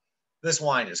crap, this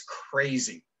wine is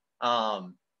crazy.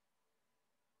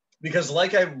 Because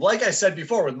like I said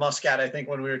before with Muscat, I think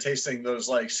when we were tasting those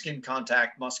like skin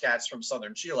contact Muscats from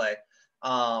southern Chile,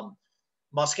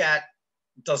 Muscat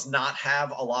does not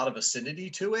have a lot of acidity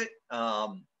to it.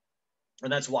 And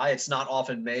that's why it's not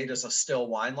often made as a still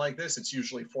wine like this. It's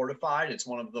usually fortified. It's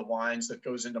one of the wines that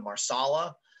goes into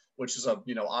Marsala, which is a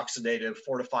oxidative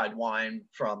fortified wine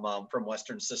from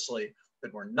Western Sicily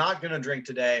that we're not going to drink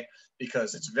today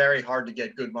because it's very hard to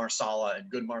get good Marsala, and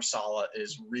good Marsala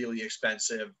is really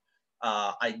expensive.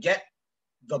 I get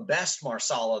the best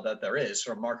Marsala that there is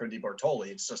from Marco di Bortoli.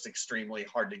 It's just extremely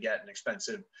hard to get and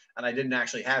expensive, and I didn't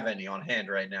actually have any on hand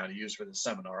right now to use for this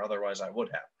seminar. Otherwise, I would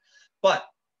have. But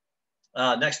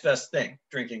next best thing,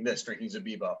 drinking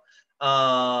Zabibo.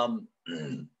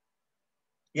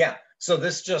 Yeah, so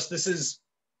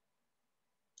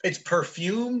it's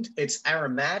perfumed, it's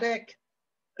aromatic,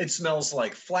 it smells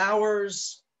like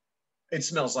flowers, it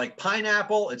smells like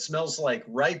pineapple, it smells like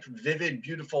ripe, vivid,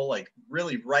 beautiful, like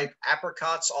really ripe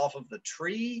apricots off of the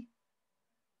tree.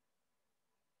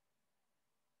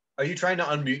 Are you trying to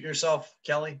unmute yourself,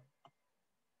 Kelly?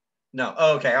 No,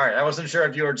 oh, okay, all right. I wasn't sure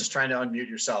if you were just trying to unmute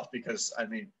yourself because,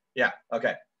 yeah,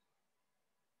 okay.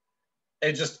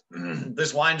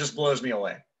 This wine just blows me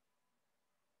away.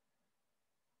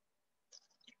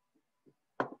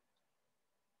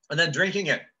 And then drinking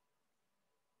it,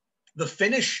 the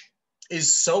finish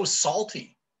is so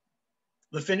salty.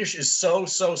 The finish is so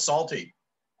salty.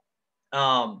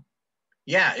 Yeah,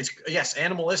 yes,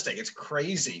 animalistic. It's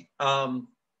crazy.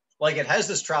 Like it has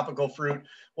this tropical fruit.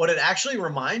 What it actually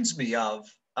reminds me of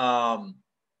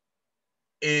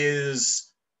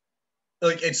is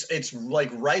like it's like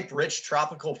ripe, rich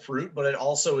tropical fruit, but it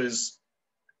also is.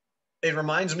 It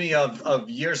reminds me of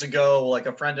years ago, like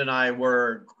a friend and I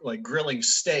were like grilling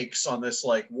steaks on this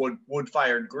like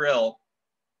wood-fired grill,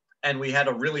 and we had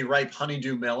a really ripe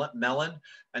honeydew melon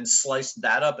and sliced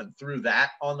that up and threw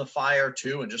that on the fire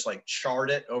too, and just like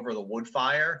charred it over the wood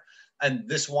fire. And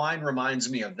this wine reminds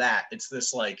me of that. It's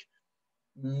this like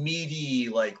meaty,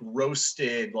 like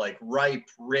roasted, like ripe,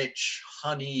 rich,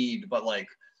 honeyed, but like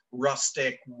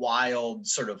rustic, wild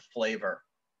sort of flavor.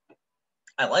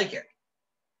 I like it.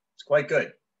 It's quite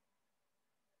good.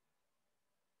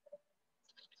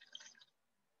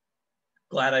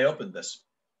 Glad I opened this.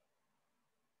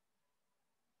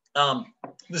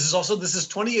 This is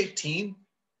 2018,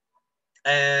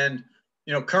 and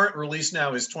current release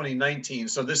now is 2019.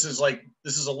 So this is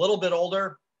a little bit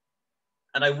older.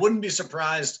 And I wouldn't be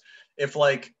surprised if,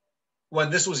 like, when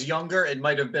this was younger, it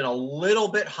might have been a little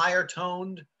bit higher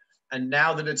toned. And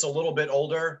now that it's a little bit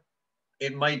older,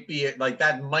 it might be like,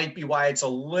 that might be why it's a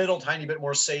little tiny bit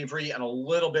more savory and a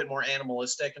little bit more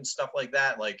animalistic and stuff like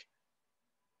that. Like,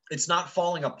 it's not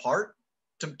falling apart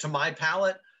to my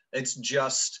palate. It's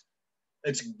just,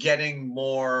 it's getting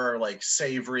more like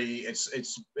savory.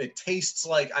 It tastes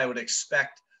like I would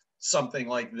expect something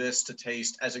like this to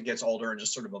taste as it gets older and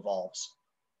just sort of evolves.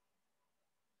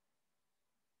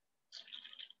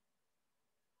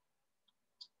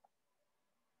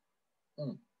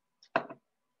 Mm.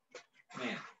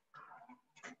 Man,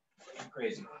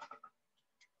 crazy.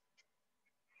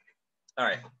 All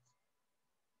right.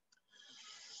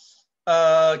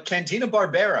 Cantina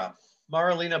Barbera,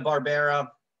 Marolina Barbera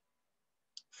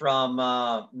from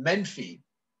Menfi,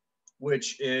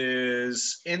 which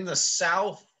is in the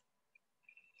south,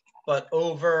 but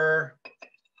over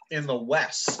in the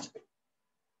west.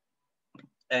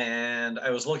 And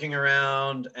I was looking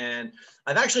around, and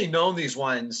I've actually known these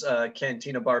wines,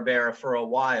 Cantina Barbera, for a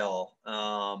while.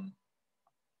 I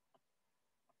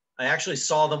actually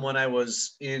saw them when I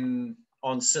was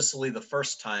on Sicily the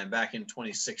first time back in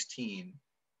 2016.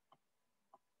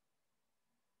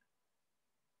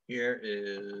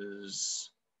 Here's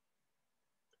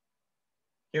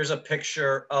a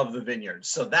picture of the vineyard.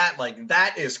 So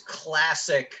that is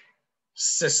classic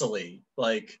Sicily,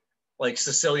 like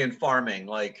Sicilian farming.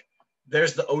 Like,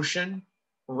 there's the ocean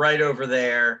right over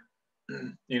there,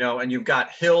 you know, and you've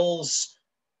got hills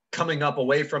coming up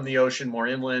away from the ocean, more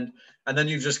inland. And then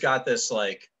you've just got this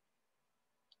like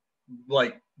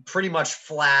pretty much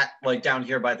flat, like down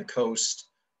here by the coast,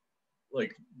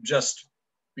 like just,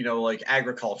 you know, like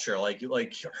agriculture, like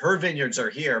her vineyards are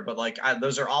here, but like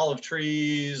those are olive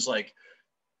trees. Like,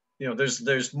 you know,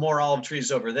 there's more olive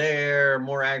trees over there,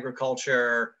 more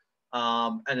agriculture.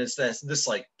 And it's this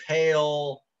like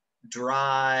pale,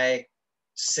 dry,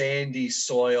 sandy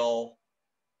soil.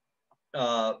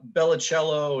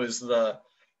 Bellicello is the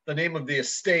name of the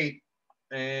estate.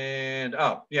 And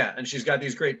oh yeah, and she's got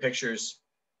these great pictures.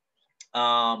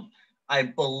 I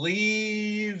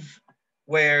believe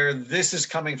where this is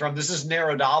coming from, this is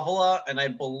Nero d'Avola, and I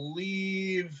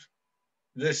believe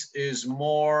this is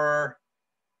more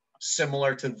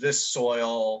similar to this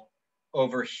soil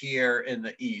over here in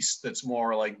the east. That's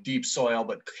more like deep soil,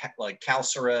 but like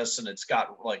calcareous, and it's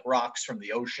got like rocks from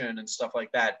the ocean and stuff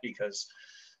like that, because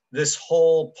this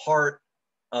whole part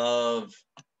of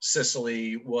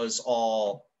Sicily was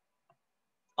all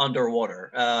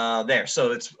underwater there.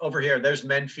 So it's over here. There's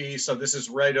Menfi. So this is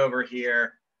right over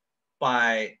here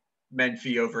by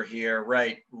Menfi over here,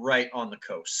 right on the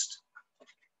coast.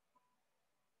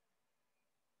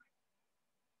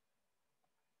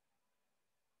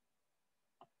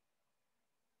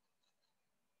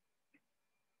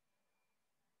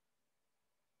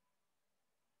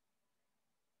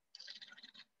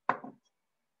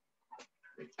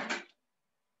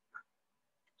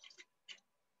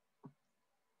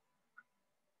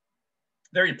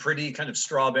 Very pretty, kind of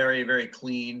strawberry, very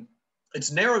clean.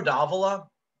 It's Nero d'Avola,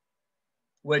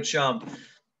 which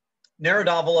Nero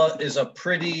d'Avola is a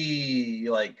pretty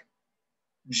like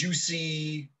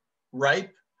juicy,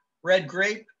 ripe red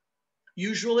grape,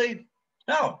 usually.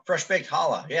 Oh, fresh baked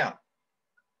challah, yeah.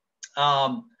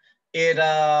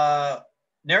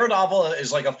 Nero d'Avola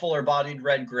is like a fuller bodied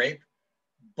red grape,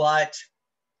 but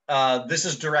this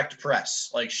is direct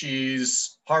press. Like,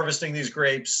 she's harvesting these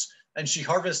grapes, and she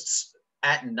harvests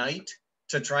at night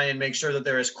to try and make sure that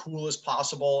they're as cool as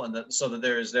possible, and so that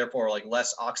there is therefore like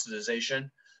less oxidization.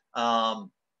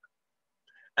 And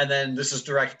then this is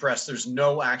direct press. There's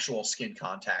no actual skin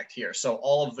contact here. So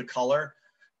all of the color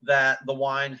that the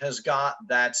wine has got,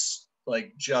 that's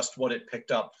like just what it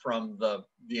picked up from the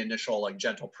initial like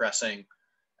gentle pressing.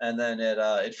 And then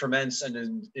it ferments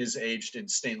and is aged in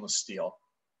stainless steel.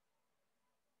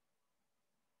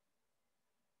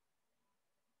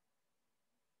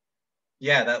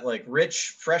 Yeah, that like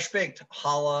rich, fresh baked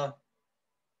challah.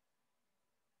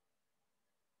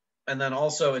 And then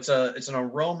also it's an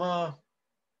aroma.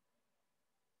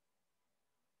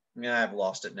 Yeah, I've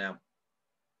lost it now.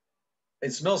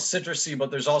 It smells citrusy, but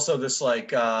there's also this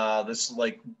like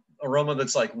aroma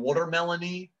that's like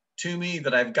watermelony to me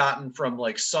that I've gotten from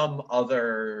like some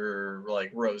other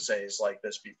like rosés like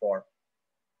this before.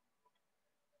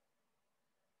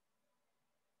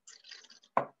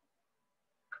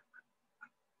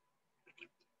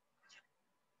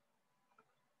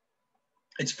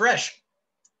 It's fresh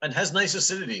and has nice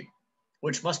acidity,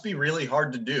 which must be really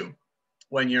hard to do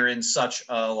when you're in such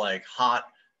a like hot,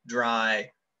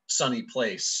 dry, sunny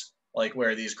place like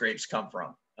where these grapes come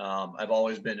from. I've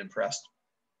always been impressed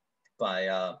by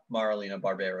Marlena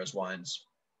Barbera's wines.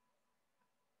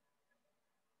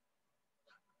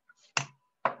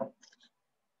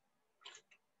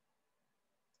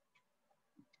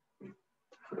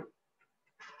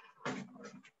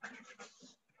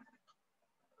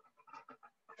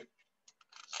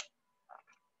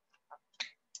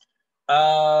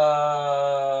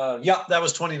 Yeah, that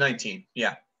was 2019.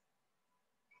 Yeah.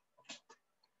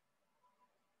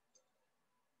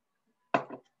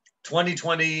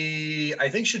 "2020, I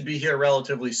think, should be here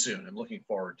relatively soon. I'm looking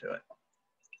forward to it."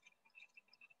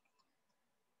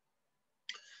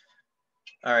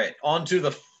 All right, on to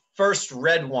the first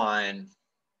red wine.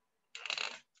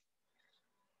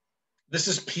 This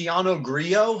is Piano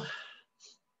Grillo.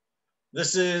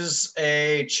 This is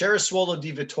a Ceresuolo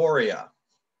di Vittoria.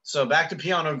 So back to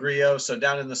Piano Grillo. So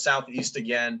down in the southeast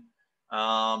again.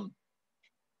 I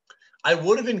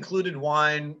would have included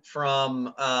wine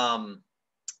from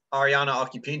Ariana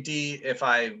Occhipinti if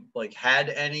I like had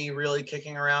any really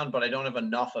kicking around, but I don't have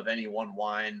enough of any one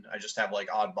wine. I just have like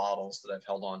odd bottles that I've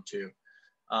held on to.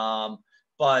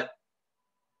 But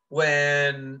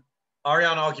when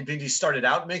Ariana Occhipinti started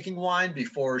out making wine,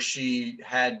 before she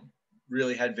had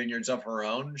really had vineyards of her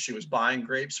own, she was buying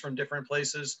grapes from different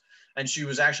places, and she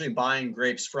was actually buying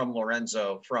grapes from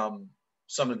Lorenzo from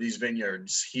some of these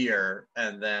vineyards here,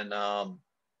 and then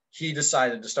he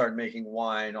decided to start making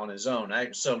wine on his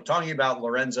own. So talking about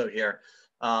Lorenzo here,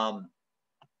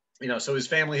 you know, so his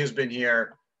family has been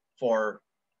here for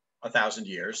 1,000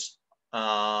 years.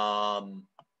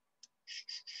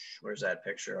 Where's that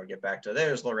picture? I'll get back to,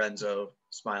 there's Lorenzo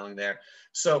smiling there.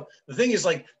 So the thing is,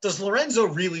 like, does Lorenzo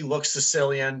really look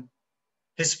Sicilian?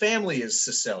 His family is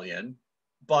Sicilian,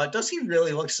 but does he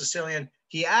really look Sicilian?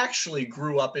 He actually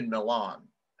grew up in Milan.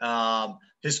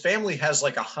 His family has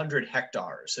like 100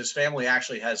 hectares. His family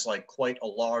actually has like quite a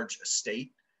large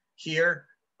estate here.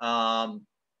 And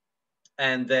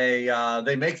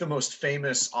they make the most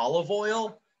famous olive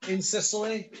oil in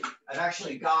Sicily. I've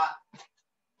actually got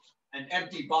an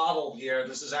empty bottle here.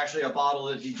 This is actually a bottle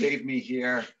that he gave me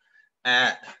here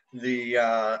at the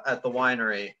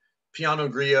winery. Piano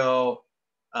Grillo,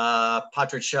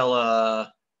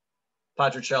 Patricella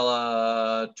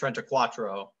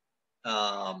Trentaquattro.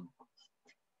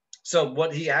 So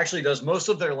what he actually does, most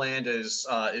of their land is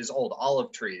old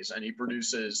olive trees, and he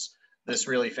produces this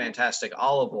really fantastic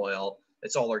olive oil.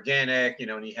 It's all organic, you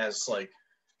know, and he has like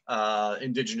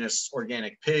indigenous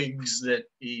organic pigs that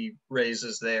he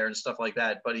raises there and stuff like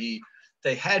that. But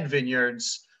they had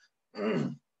vineyards,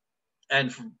 and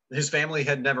his family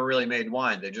had never really made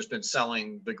wine. They'd just been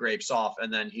selling the grapes off,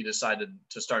 and then he decided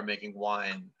to start making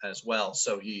wine as well.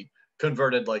 So he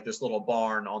converted like this little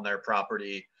barn on their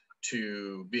property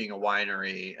to being a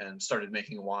winery and started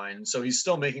making wine. So he's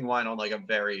still making wine on like a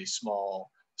very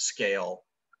small scale.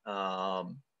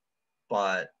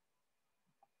 But,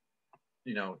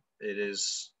 you know, it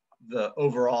is the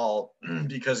overall,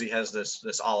 because he has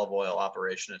this olive oil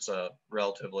operation, it's a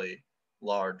relatively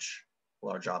large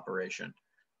operation.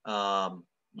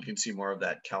 You can see more of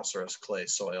that calcareous clay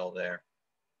soil there.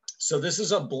 So this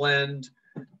is a blend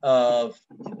of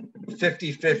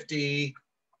 50-50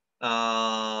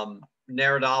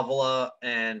 Neradavola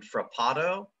and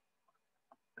Frappato.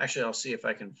 Actually, I'll see if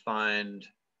I can find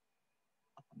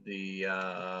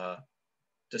the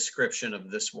description of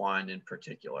this wine in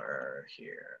particular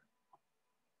here.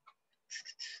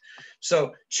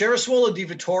 So Ceresuolo di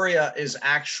Vittoria is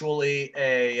actually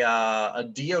a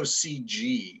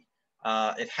DOCG.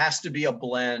 It has to be a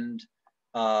blend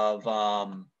of,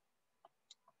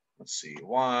 let's see,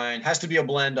 wine. Has to be a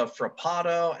blend of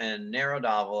Frappato and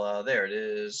Neradavola. There it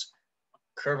is.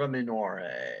 Curva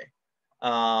Minore.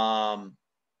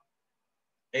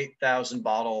 8,000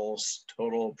 bottles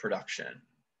total production.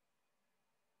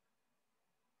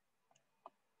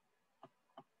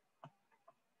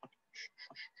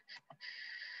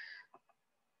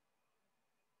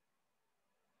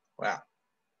 Wow.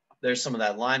 There's some of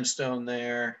that limestone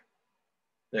there.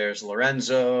 There's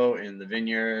Lorenzo in the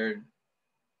vineyard.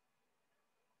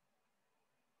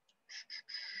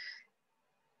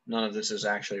 None of this is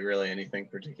actually really anything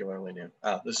particularly new.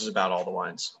 Oh, this is about all the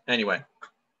wines. Anyway.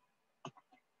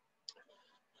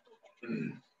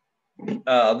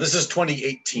 This is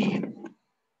 2018.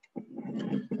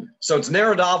 So it's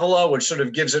Neradavola, which sort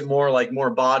of gives it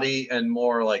more body and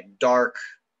more like dark,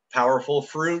 powerful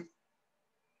fruit.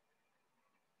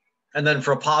 And then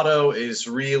Frappato is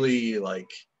really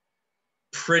like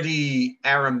pretty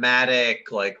aromatic,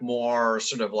 like more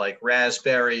sort of like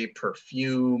raspberry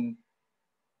perfume.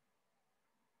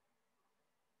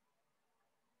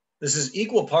 This is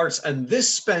equal parts, and this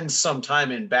spends some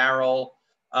time in barrel.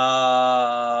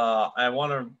 I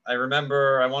want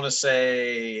to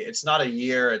say it's not a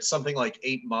year. It's something like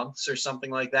 8 months or something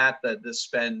like that this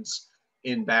spends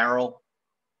in barrel.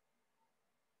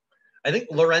 I think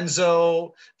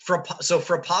Lorenzo,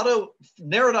 Frappato,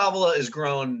 Nero d'Avola is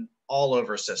grown all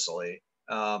over Sicily.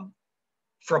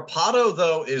 Frappato,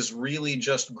 though, is really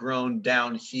just grown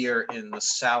down here in the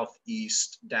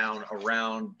southeast, down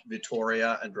around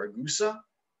Vittoria and Ragusa.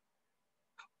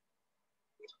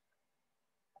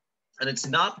 And it's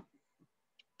not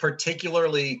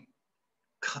particularly,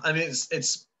 I mean,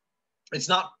 it's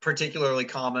not particularly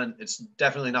common. It's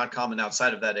definitely not common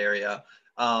outside of that area.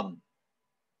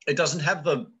 It doesn't have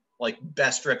the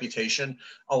best reputation.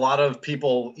 A lot of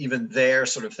people even there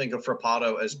sort of think of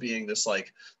Frappato as being this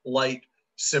light,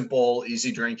 simple,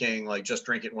 easy drinking, just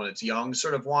drink it when it's young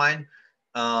sort of wine.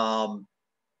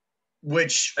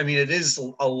 Which, I mean, it is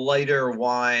a lighter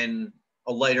wine,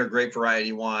 a lighter grape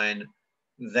variety wine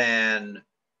than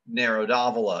Nero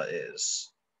d'Avola is.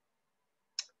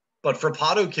 But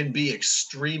Frappato can be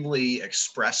extremely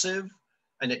expressive,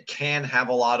 and it can have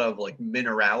a lot of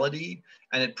minerality,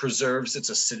 and it preserves its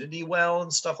acidity well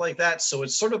and stuff like that. So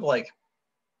it's sort of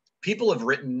people have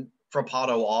written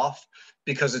Frappato off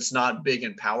because it's not big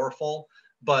and powerful.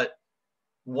 But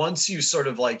once you sort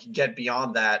of get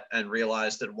beyond that and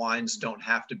realize that wines don't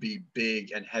have to be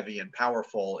big and heavy and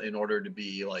powerful in order to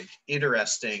be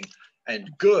interesting and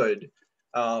good,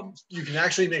 you can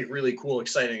actually make really cool,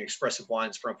 exciting, expressive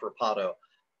wines from Frappato.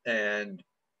 And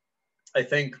I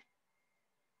think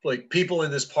people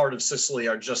in this part of Sicily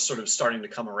are just sort of starting to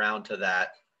come around to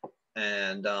that.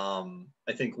 And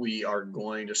I think we are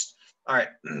going to, all right.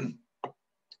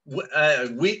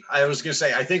 I was going to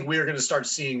say, I think we're going to start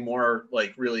seeing more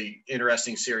really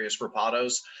interesting, serious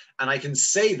Frappatos. And I can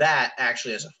say that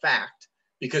actually as a fact,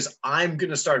 because I'm going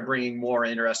to start bringing more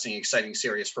interesting, exciting,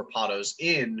 serious Frappatos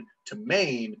in to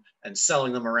Maine and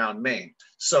selling them around Maine.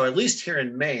 So at least here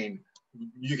in Maine,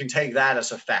 you can take that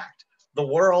as a fact. The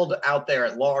world out there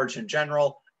at large in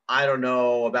general, I don't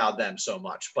know about them so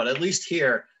much, but at least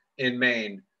here in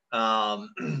Maine,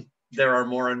 there are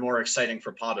more and more exciting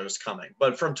Frappatos coming.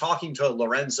 But from talking to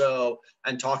Lorenzo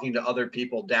and talking to other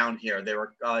people down here, they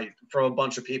were from a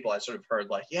bunch of people I sort of heard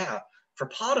yeah,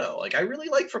 Frappato, I really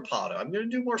like Frappato. I'm going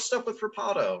to do more stuff with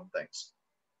Frappato and things.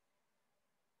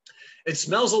 It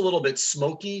smells a little bit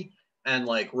smoky and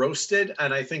roasted,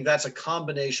 and I think that's a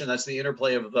combination. That's the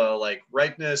interplay of the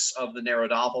ripeness of the Nero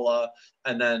d'Avola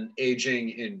and then aging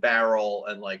in barrel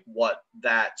and what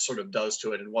that sort of does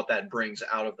to it and what that brings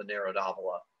out of the Nero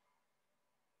d'Avola.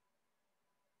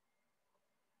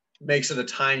 Makes it a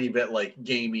tiny bit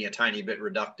gamey, a tiny bit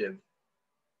reductive.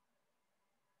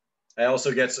 I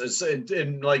also get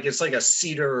it's like a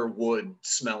cedar wood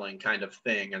smelling kind of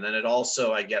thing, and then it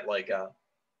also I get a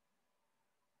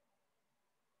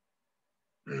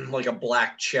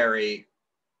black cherry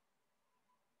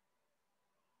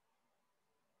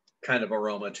kind of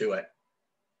aroma to it.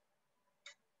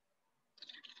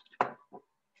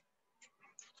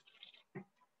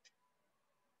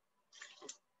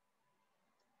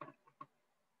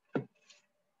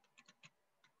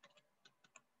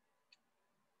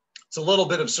 It's a little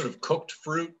bit of sort of cooked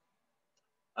fruit,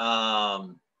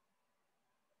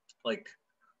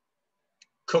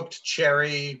 cooked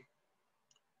cherry,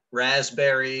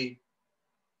 raspberry.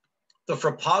 The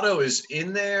Frappato is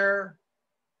in there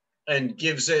and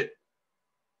gives it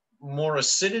more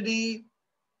acidity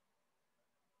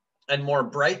and more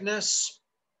brightness.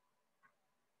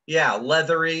 Yeah,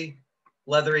 leathery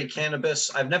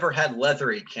cannabis. I've never had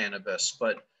leathery cannabis,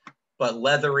 but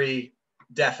leathery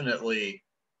definitely.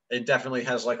 It definitely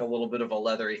has a little bit of a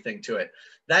leathery thing to it.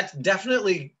 That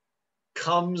definitely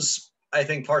comes, I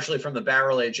think, partially from the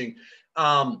barrel aging.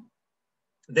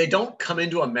 They don't come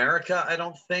into America, I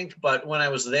don't think, but when I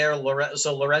was there,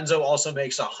 Lorenzo also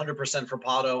makes 100%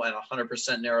 Frappato and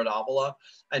 100% Nero d'Avola,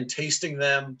 and tasting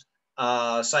them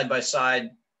side by side,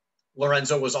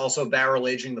 Lorenzo was also barrel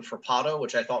aging the Frappato,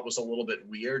 which I thought was a little bit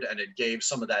weird, and it gave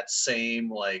some of that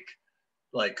same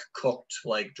cooked,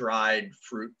 dried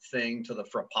fruit thing to the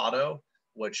Frappato,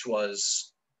 which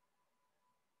was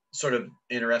sort of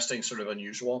interesting, sort of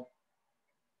unusual.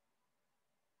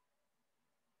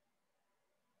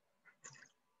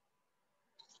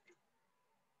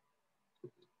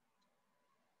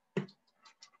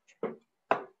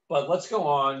 But let's go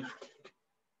on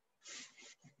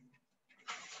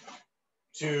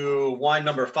to wine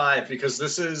number 5, because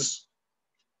this is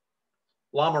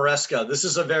La Maresca. This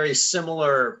is a very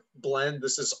similar blend.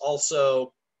 This is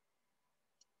also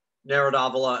Nero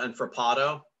d'Avola and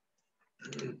Frappato.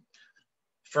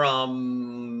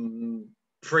 from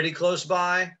pretty close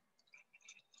by.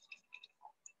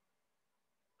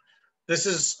 This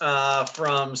is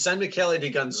from San Michele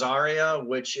di Gonzaria,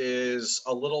 which is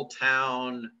a little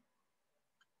town.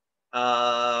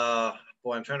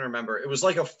 Boy, I'm trying to remember. It was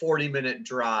like a 40-minute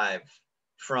drive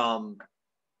from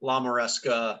La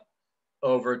Maresca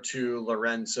over to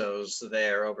Lorenzo's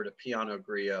there, over to Piano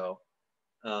Grillo.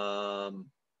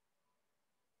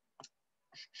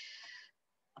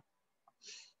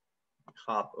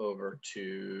 Hop over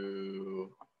to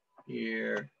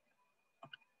here.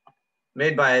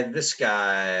 Made by this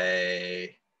guy.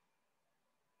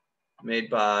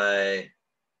 Made by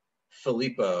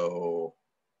Filippo.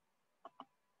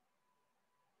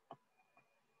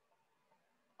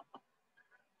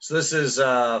 So this is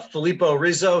Filippo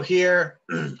Rizzo here.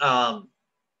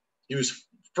 He was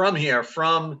from here,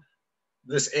 from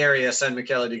this area, San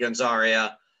Michele di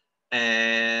Gonzaria.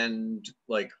 And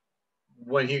like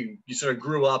when he sort of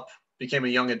grew up, became a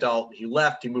young adult, he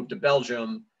left, he moved to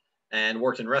Belgium and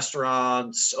worked in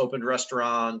restaurants, opened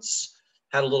restaurants,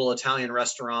 had a little Italian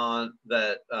restaurant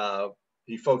that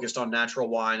he focused on natural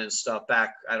wine and stuff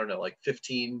back, I don't know, like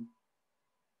 15,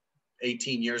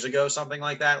 18 years ago, something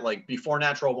like that, like before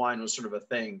natural wine was sort of a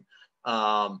thing.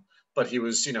 But he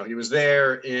was, you know, he was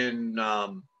there in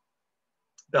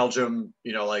Belgium,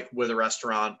 you know, like with a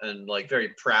restaurant and like very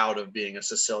proud of being a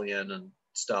Sicilian and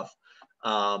stuff.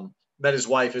 Met his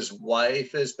wife is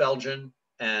Belgian.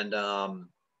 And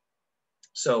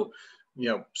so, you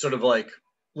know, sort of like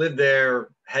lived there,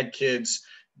 had kids,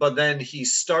 but then he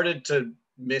started to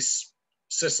miss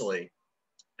Sicily.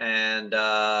 And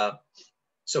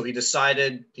so he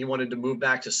decided he wanted to move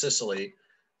back to Sicily,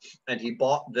 and he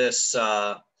bought this,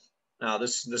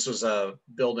 this was a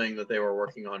building that they were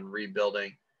working on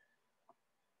rebuilding.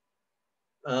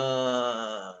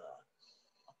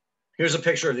 Here's a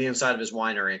picture of the inside of his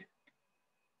winery.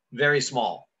 Very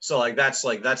small. So like that's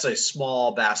a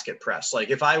small basket press.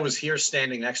 Like if I was here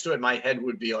standing next to it, my head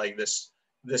would be like this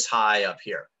high up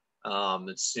here.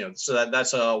 It's, you know, so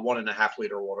that's a 1.5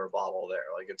 liter water bottle there.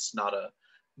 Like it's not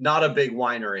a big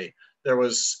winery. There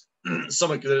was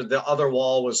some, the other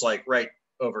wall was like right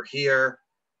over here,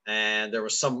 and there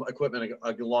was some equipment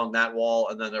along that wall,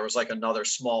 and then there was like another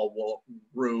small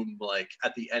room like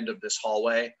at the end of this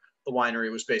hallway. The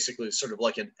winery was basically sort of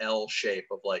like an L shape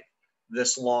of like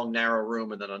this long narrow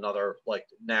room and then another like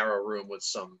narrow room with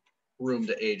some room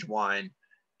to age wine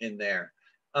in there.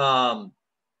 So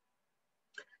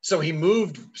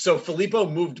Filippo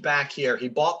moved back here. He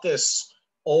bought this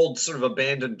old sort of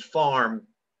abandoned farm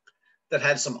that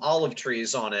had some olive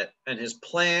trees on it. And his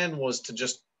plan was to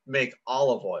just make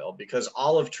olive oil, because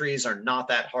olive trees are not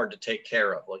that hard to take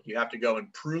care of. Like you have to go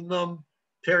and prune them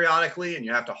periodically, and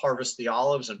you have to harvest the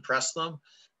olives and press them,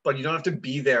 but you don't have to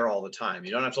be there all the time. You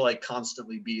don't have to like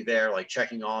constantly be there, like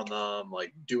checking on them,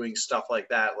 like doing stuff like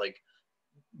that. Like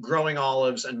growing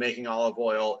olives and making olive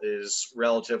oil is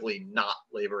relatively not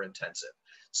labor intensive.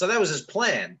 So that was his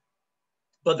plan.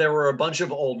 But there were a bunch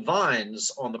of old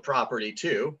vines on the property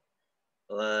too,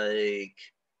 like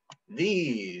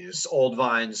these old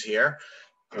vines here.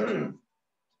 That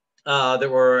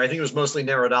were, I think it was mostly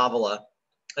Nerodavola.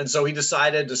 And so he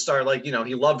decided to start, like, you know,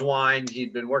 he loved wine.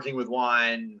 He'd been working with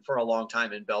wine for a long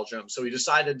time in Belgium. So he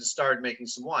decided to start making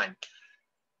some wine.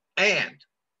 And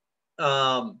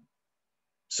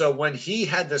so when he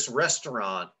had this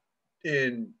restaurant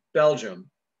in Belgium,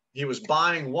 he was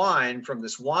buying wine from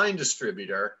this wine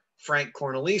distributor, Frank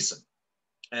Cornelissen,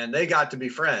 and they got to be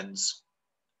friends.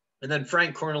 And then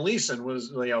Frank Cornelissen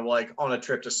was, you know, like on a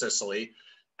trip to Sicily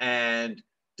and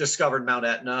discovered Mount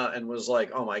Etna and was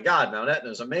like, oh my God, Mount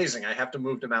Etna is amazing. I have to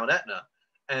move to Mount Etna.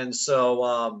 And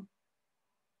so,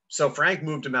 so Frank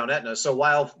moved to Mount Etna. So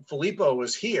while Filippo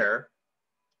was here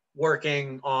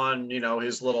working on, you know,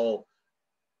 his little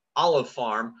olive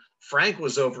farm, Frank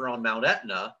was over on Mount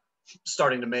Etna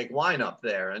starting to make wine up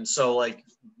there. And so, like,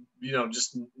 you know,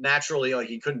 just naturally, like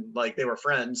he couldn't, like they were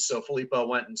friends. So Filippo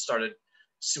went and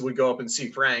would go up and see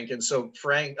Frank. And so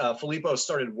Filippo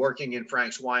started working in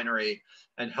Frank's winery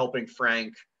and helping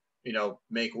Frank, you know,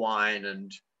 make wine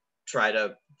and try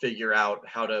to figure out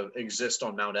how to exist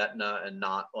on Mount Etna and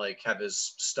not like have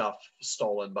his stuff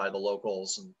stolen by the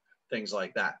locals and things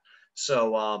like that.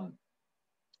 So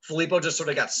Filippo just sort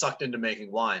of got sucked into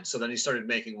making wine. So then he started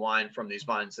making wine from these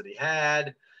vines that he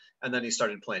had. And then he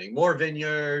started planting more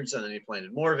vineyards, and then he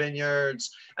planted more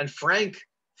vineyards. And Frank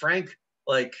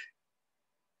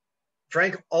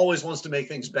always wants to make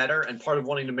things better. And part of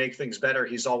wanting to make things better,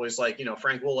 he's always like, you know,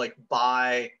 Frank will like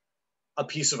buy a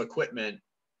piece of equipment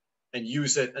and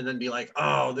use it and then be like,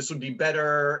 oh, this would be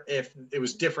better if it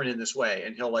was different in this way.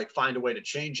 And he'll like find a way to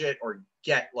change it or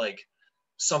get like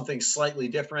something slightly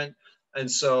different. And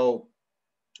so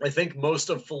I think most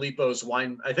of Filippo's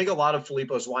wine, I think a lot of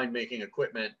Filippo's winemaking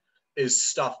equipment is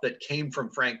stuff that came from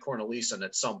Frank Cornelissen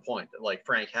at some point that like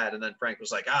Frank had. And then Frank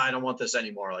was like, I don't want this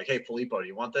anymore. Like, hey, Filippo, do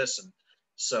you want this? And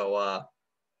so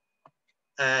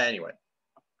anyway,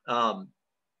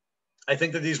 I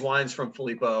think that these wines from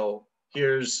Filippo,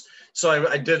 I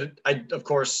of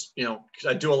course, you know,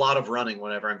 I do a lot of running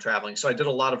whenever I'm traveling. So I did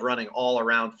a lot of running all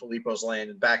around Filippo's Lane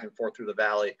and back and forth through the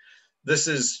valley. This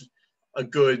is a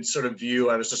good sort of view.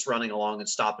 I was just running along and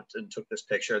stopped and took this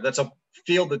picture. That's a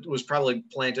field that was probably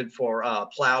planted for,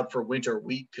 plowed for winter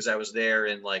wheat because I was there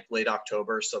in like late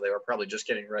October. So they were probably just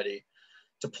getting ready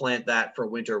to plant that for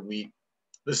winter wheat.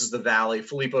 This is the valley.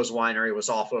 Filippo's winery was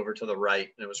off over to the right,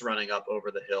 and it was running up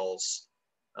over the hills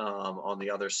on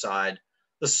the other side.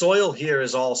 The soil here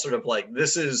is all sort of like,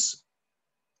 this is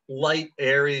light,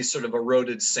 airy, sort of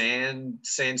eroded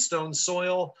sandstone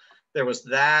soil. There was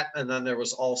that, and then there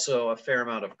was also a fair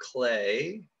amount of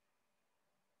clay.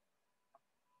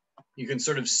 You can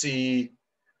sort of see,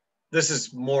 this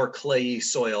is more clayey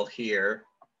soil here.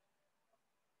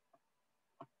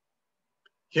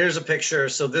 Here's a picture.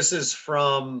 So this is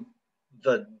from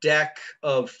the deck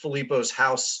of Filippo's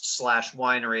house /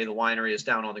 winery. The winery is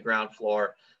down on the ground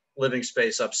floor, living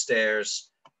space upstairs.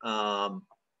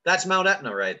 That's Mount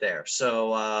Etna right there.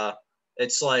 So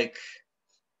it's like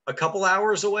a couple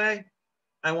hours away,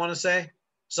 I want to say,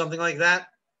 something like that.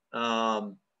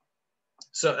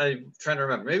 So I'm trying to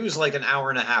remember, maybe it was like an hour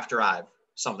and a half drive,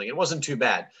 something. It wasn't too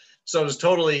bad. So it was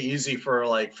totally easy for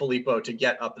like Filippo to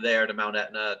get up there to Mount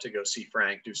Etna to go see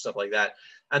Frank, do stuff like that.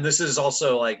 And this is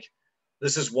also like,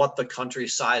 this is what the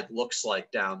countryside looks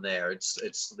like down there.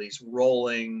 It's these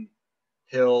rolling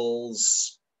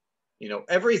hills, you know,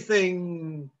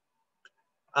 everything,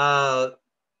 not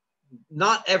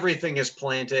everything is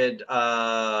planted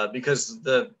because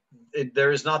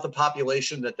there is not the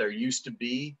population that there used to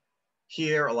be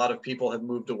here. A lot of people have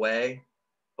moved away,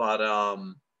 but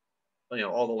you know,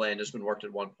 all the land has been worked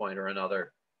at one point or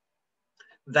another.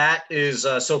 That is,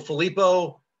 so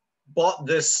Filippo bought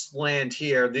this land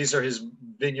here. These are his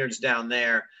vineyards down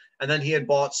there. And then he had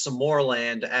bought some more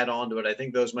land to add on to it. I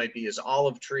think those might be his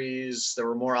olive trees. There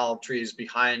were more olive trees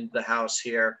behind the house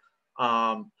here.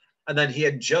 And then he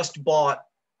had just bought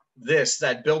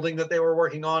that building that they were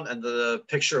working on, and the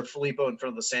picture of Filippo in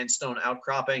front of the sandstone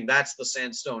outcropping, that's the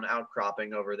sandstone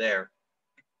outcropping over there.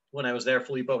 When I was there,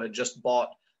 Filippo had just bought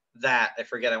that. I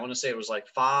forget, I want to say it was like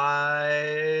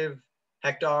 5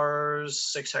 hectares,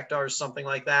 6 hectares, something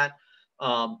like that.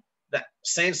 That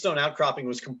sandstone outcropping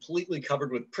was completely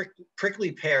covered with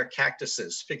prickly pear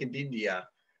cactuses, Ficadindia,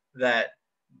 that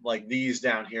like these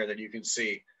down here that you can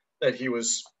see, that he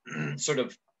was sort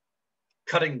of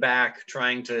cutting back,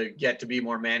 trying to get to be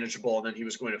more manageable. And then he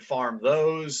was going to farm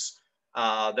those.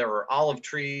 There were olive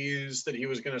trees that he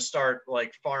was going to start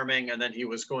like farming, and then he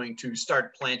was going to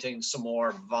start planting some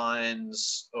more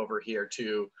vines over here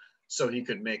too, so he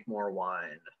could make more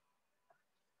wine.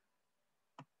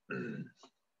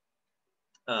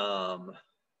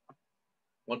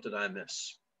 What did I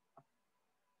miss?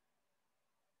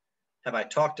 Have I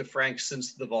talked to Frank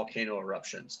since the volcano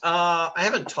eruptions? I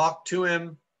haven't talked to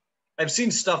him. I've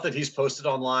seen stuff that he's posted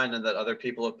online and that other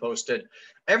people have posted.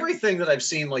 Everything that I've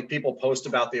seen, like people post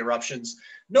about the eruptions,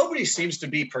 nobody seems to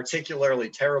be particularly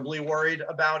terribly worried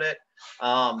about it.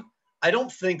 I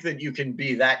don't think that you can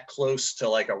be that close to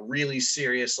like a really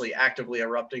seriously actively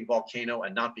erupting volcano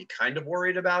and not be kind of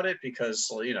worried about it,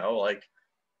 because, you know, like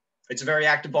it's a very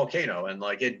active volcano, and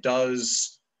like it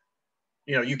does,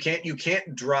 you know, you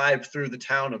can't drive through the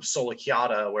town of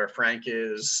Solicchiata where Frank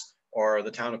is, or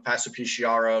the town of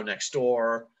Passapisciaro next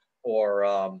door,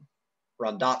 or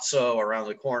Randazzo around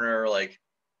the corner. Like,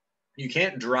 you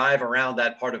can't drive around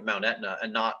that part of Mount Etna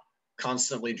and not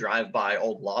constantly drive by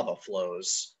old lava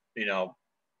flows, you know,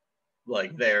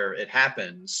 like there it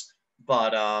happens,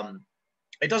 but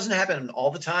it doesn't happen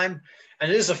all the time. And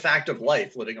it is a fact of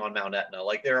life living on Mount Etna.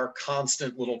 Like there are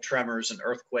constant little tremors and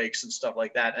earthquakes and stuff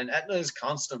like that. And Etna is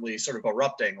constantly sort of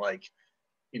erupting. Like,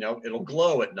 you know, it'll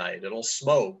glow at night, it'll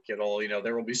smoke, it'll, you know,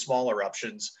 there will be small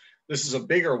eruptions. This is a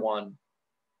bigger one.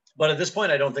 But at this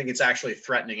point, I don't think it's actually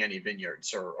threatening any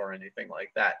vineyards or anything like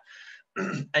that.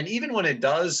 And even when it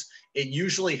does, it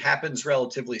usually happens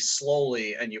relatively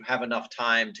slowly and you have enough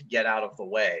time to get out of the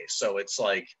way. So it's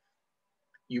like,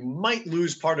 you might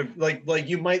lose part of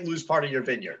you might lose part of your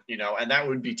vineyard, you know, and that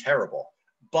would be terrible.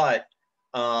 But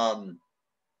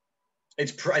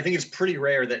I think it's pretty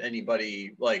rare that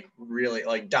anybody like really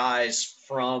like dies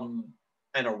from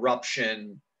an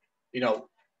eruption, you know,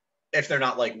 if they're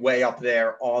not like way up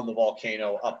there on the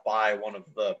volcano, up by one of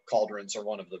the cauldrons or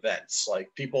one of the vents.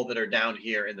 Like people that are down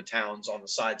here in the towns on the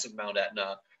sides of Mount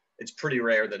Etna, it's pretty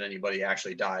rare that anybody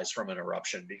actually dies from an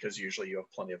eruption, because usually you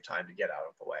have plenty of time to get out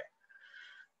of the way.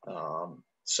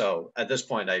 So at this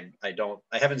point, I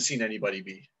haven't seen anybody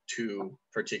be too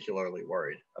particularly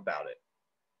worried about it.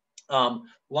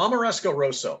 L'Amoresco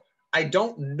Rosso. I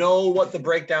don't know what the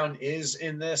breakdown is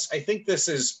in this. I think this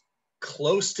is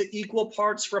close to equal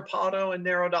parts Frappato and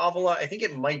Nero d'Avola. I think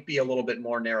it might be a little bit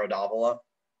more Nero d'Avola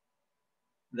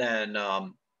than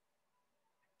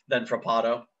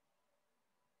Frappato.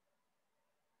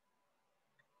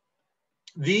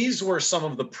 These were some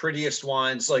of the prettiest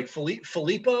wines. Like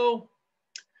Filippo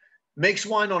makes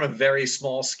wine on a very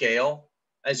small scale,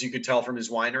 as you could tell from his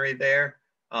winery there.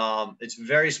 It's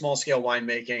very small scale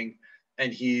winemaking,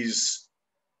 and he's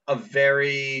a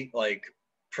very like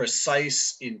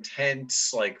precise,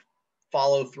 intense, like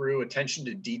follow through, attention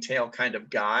to detail kind of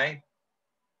guy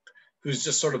who's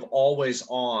just sort of always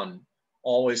on,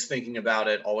 always thinking about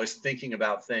it, always thinking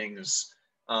about things.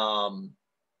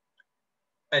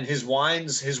 And his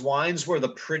wines were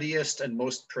the prettiest and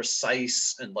most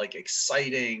precise and like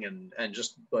exciting and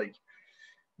just like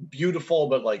beautiful,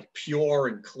 but like pure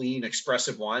and clean,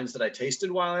 expressive wines that I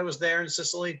tasted while I was there in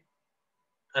Sicily.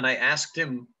 And I asked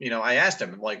him,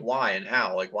 like, why and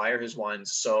how, like, why are his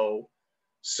wines so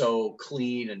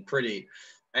clean and pretty?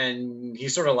 And he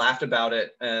sort of laughed about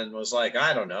it and was like,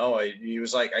 I don't know. He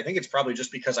was like, I think it's probably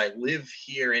just because I live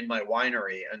here in my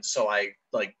winery. And so I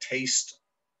like taste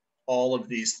all of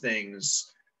these things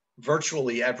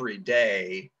virtually every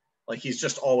day. Like he's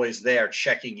just always there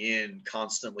checking in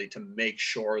constantly to make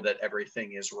sure that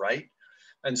everything is right.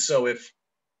 And so if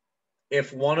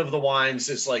one of the wines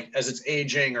is like, as it's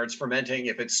aging or it's fermenting,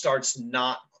 if it starts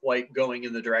not quite going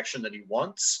in the direction that he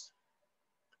wants,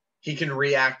 he can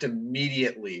react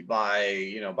immediately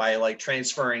by like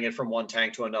transferring it from one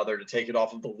tank to another to take it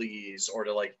off of the lees, or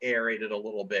to like aerate it a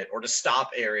little bit, or to stop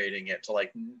aerating it, to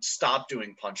like stop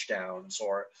doing punch downs,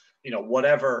 or,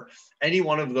 whatever, any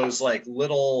one of those like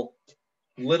little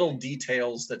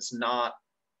details that's not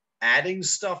adding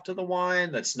stuff to the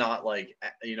wine, that's not like,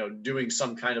 doing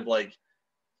some kind of like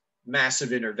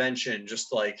massive intervention,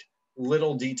 just like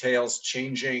little details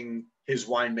changing his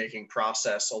winemaking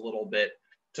process a little bit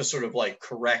to sort of like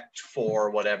correct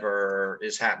for whatever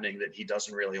is happening that he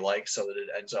doesn't really like, so that it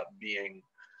ends up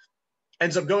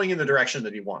going in the direction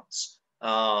that he wants.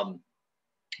 But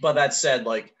that said,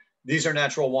 like, these are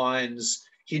natural wines.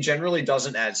 He generally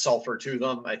doesn't add sulfur to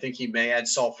them. I think he may add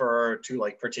sulfur to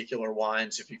like particular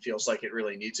wines if he feels like it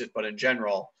really needs it. But in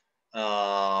general,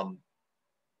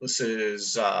 this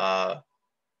is, this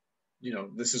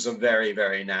is a very,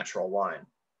 very natural wine.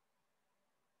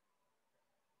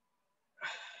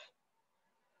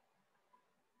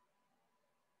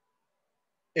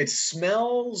 It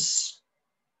smells,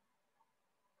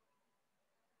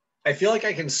 I feel like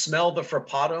I can smell the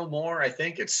Frappato more. I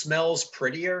think it smells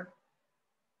prettier.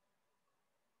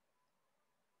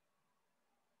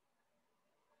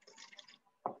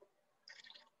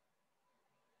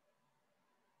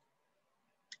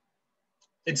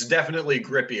 It's definitely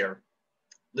grippier.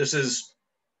 This is,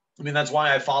 that's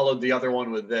why I followed the other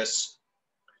one with this.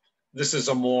 This is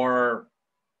a more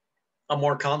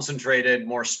concentrated,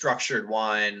 more structured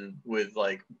wine with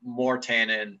like more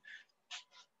tannin,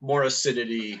 more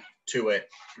acidity to it.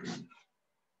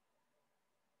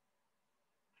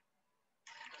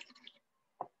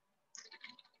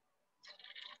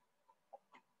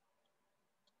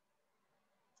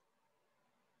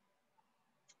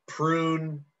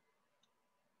 Prune,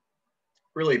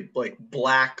 really like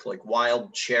black, like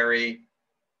wild cherry.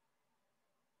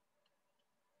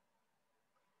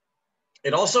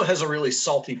 It also has a really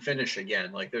salty finish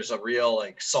again. Like there's a real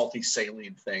like salty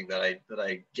saline thing that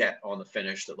I get on the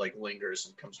finish that like lingers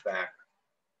and comes back.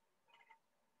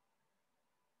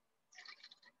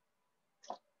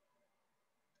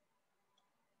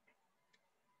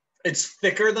 It's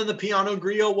thicker than the Pinot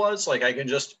Grillo was. Like I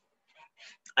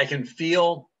can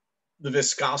feel the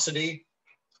viscosity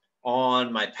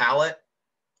on my palate,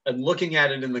 and looking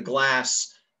at it in the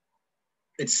glass,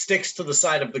 it sticks to the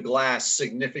side of the glass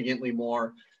significantly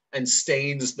more and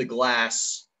stains the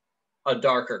glass a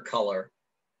darker color.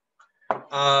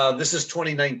 This is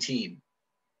 2019,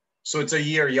 so it's a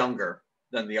year younger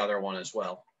than the other one as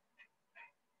well,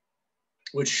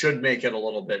 which should make it a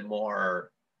little bit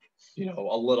more,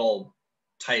 a little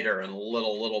tighter and a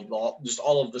little, just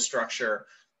all of the structure,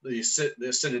 the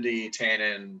acidity,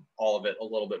 tannin, all of it a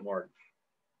little bit more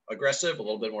aggressive, a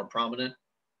little bit more prominent.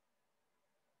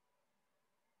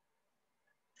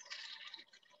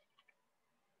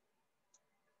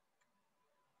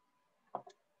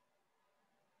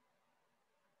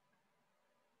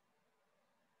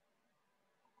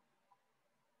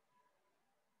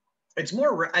 It's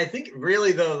more, I think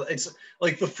really though, it's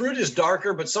like the fruit is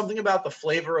darker, but something about the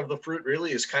flavor of the fruit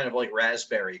really is kind of like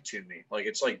raspberry to me. Like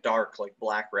it's like dark, like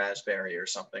black raspberry or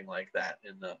something like that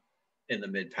in the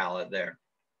mid palate there.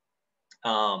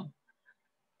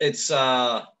 It's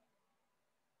yeah,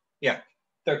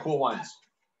 they're cool wines.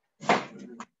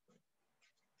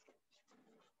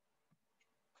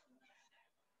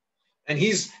 And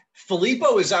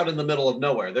Filippo is out in the middle of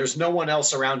nowhere. There's no one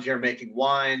else around here making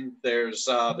wine. There's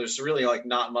really like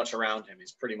not much around him.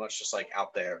 He's pretty much just like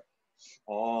out there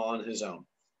on his own.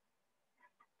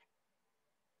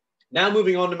 Now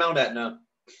moving on to Mount Etna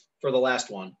for the last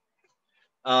one.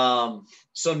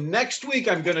 So next week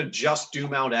I'm gonna just do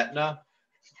Mount Etna.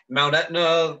 Mount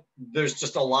Etna, there's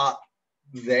just a lot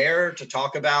there to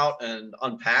talk about and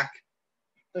unpack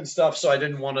and stuff. So I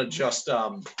didn't want to just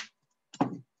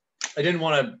I didn't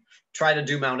want to try to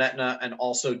do Mount Etna and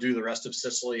also do the rest of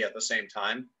Sicily at the same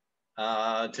time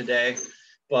today.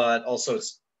 But also,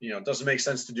 it's, you know, it doesn't make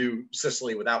sense to do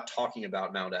Sicily without talking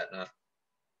about Mount Etna.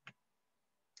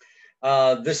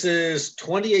 This is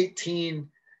 2018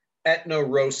 Etna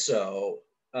Rosso.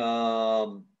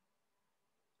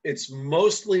 It's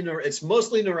mostly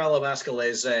Nerello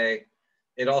Mascalese.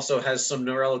 It also has some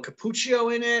Nerello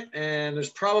Cappuccio in it, and there's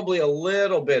probably a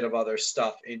little bit of other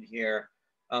stuff in here.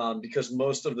 Because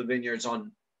most of the vineyards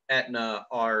on Etna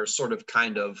are sort of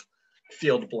kind of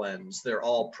field blends. They're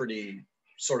all pretty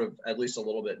sort of at least a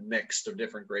little bit mixed of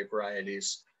different grape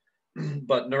varieties.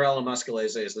 But Nerello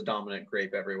Mascalese is the dominant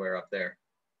grape everywhere up there.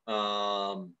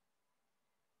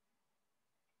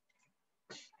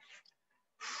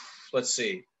 Let's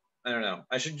see. I don't know.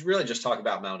 I should really just talk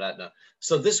about Mount Etna.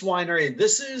 So this winery,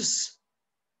 this is,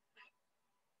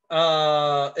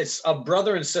 it's a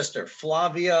brother and sister,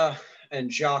 Flavia and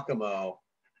Giacomo,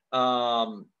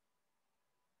 the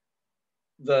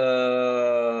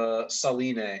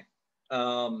Saline.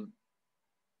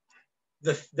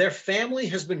 Their family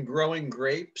has been growing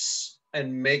grapes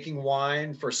and making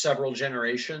wine for several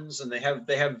generations, and they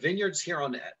have vineyards here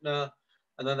on Etna,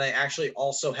 and then they actually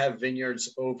also have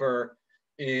vineyards over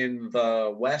in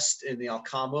the west in the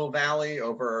Alcamo Valley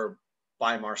over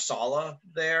by Marsala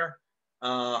there.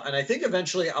 And I think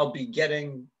eventually I'll be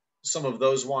getting some of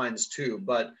those wines too,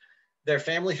 but their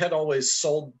family had always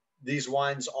sold these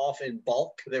wines off in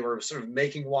bulk. They were sort of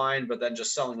making wine, but then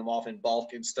just selling them off in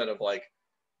bulk instead of like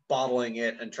bottling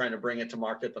it and trying to bring it to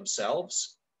market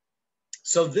themselves.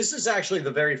 So this is actually the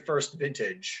very first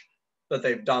vintage that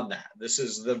they've done that. This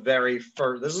is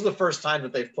the first time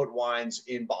that they've put wines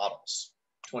in bottles,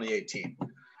 2018.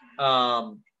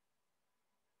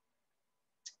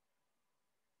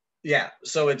 Yeah,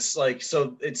 so it's like,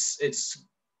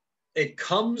 it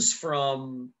comes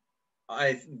from,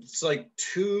 it's like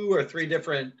 2 or 3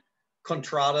 different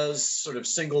contradas, sort of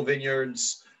single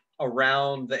vineyards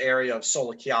around the area of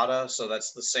Solicchiata. So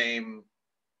that's the same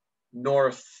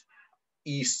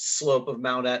northeast slope of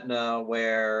Mount Etna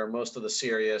where most of the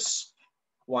serious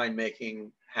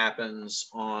winemaking happens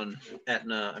on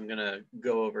Etna. I'm gonna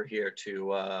go over here to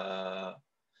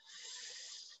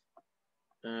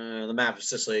the map of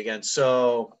Sicily again.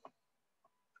 So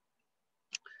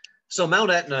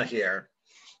Mount Etna here,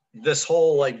 this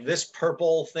whole, like this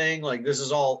purple thing, like this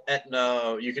is all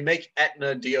Etna. You can make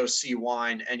Etna DOC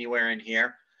wine anywhere in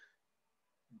here.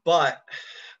 But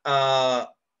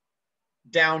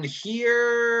down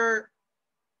here,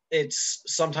 it's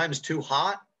sometimes too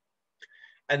hot.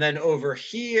 And then over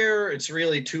here, it's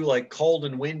really too like cold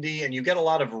and windy, and you get a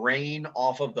lot of rain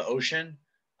off of the ocean.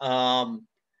 I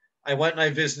went and I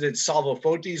visited Salvo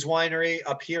Foti's winery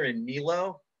up here in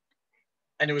Nilo,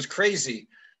 and it was crazy.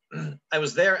 I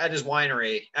was there at his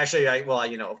winery. Actually,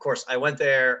 of course, I went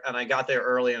there and I got there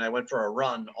early and I went for a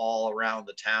run all around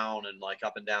the town and like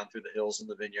up and down through the hills and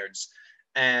the vineyards.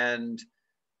 And,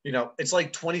 you know, it's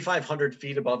like 2,500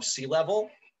 feet above sea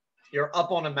level. You're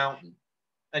up on a mountain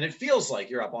and it feels like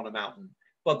you're up on a mountain,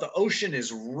 but the ocean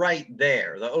is right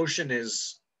there. The ocean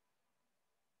is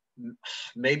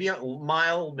maybe a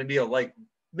mile, maybe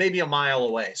a mile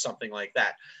away, something like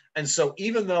that. And so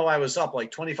even though I was up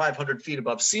like 2,500 feet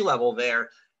above sea level there,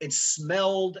 it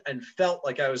smelled and felt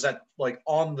like I was at like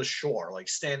on the shore, like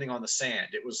standing on the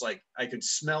sand. It was like I could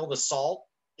smell the salt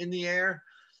in the air,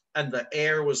 and the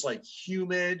air was like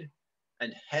humid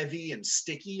and heavy and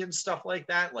sticky and stuff like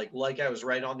that, like I was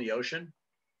right on the ocean.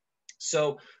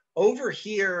 So over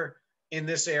here in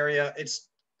this area, it's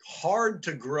hard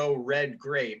to grow red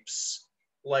grapes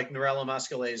like Norella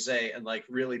Mascalese and like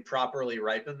really properly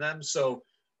ripen them. So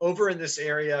over in this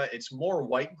area, it's more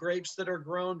white grapes that are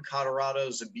grown: Colorado,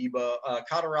 Zabiba,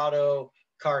 Colorado,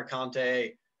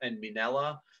 Caricante, and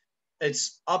Minella.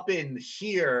 It's up in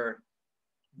here.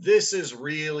 This is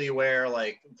really where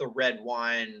like the red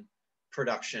wine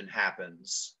production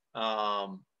happens,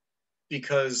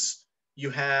 because you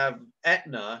have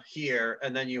Etna here,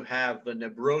 and then you have the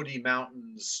Nebrodi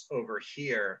Mountains over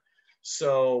here.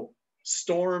 So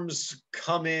storms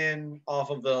come in off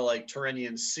of the like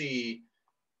Tyrrhenian Sea,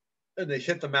 and they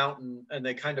hit the mountain, and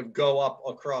they kind of go up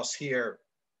across here.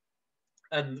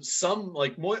 And some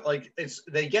like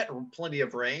they get plenty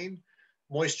of rain.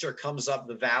 Moisture comes up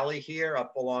the valley here,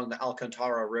 up along the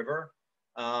Alcantara River.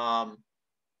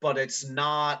 But it's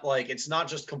not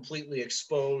just completely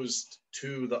exposed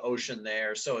to the ocean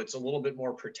there. So it's a little bit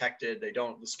more protected.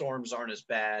 The storms aren't as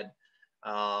bad.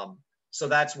 So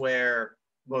that's where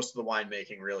most of the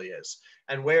winemaking really is.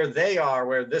 And where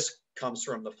this comes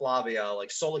from, the Flavia, like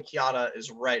Solicchiata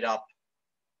is right up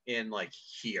in like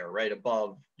here, right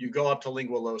above. You go up to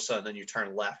Lingualosa and then you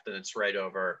turn left and it's right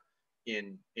over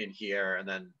in here. And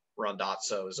then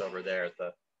Rondazzo is over there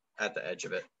at the edge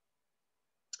of it.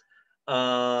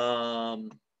 I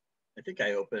think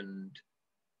I opened,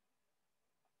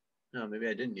 no, maybe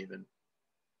I didn't even.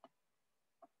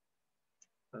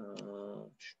 I'm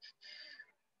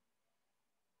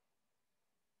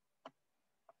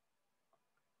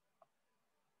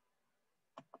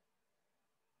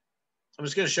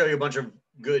just going to show you a bunch of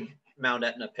good Mount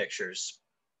Etna pictures.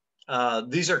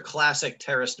 These are classic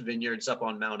terraced vineyards up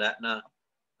on Mount Etna.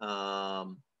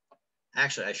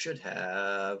 Actually, I should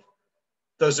have.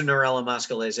 Those are Norella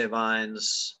Mascalese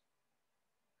vines.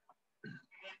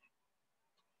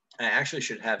 I actually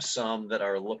should have some that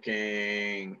are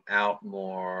looking out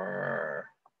more.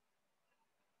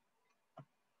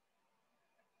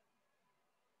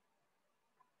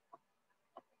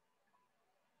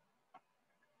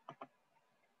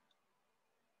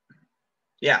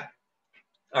 Yeah.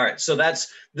 All right. So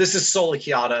this is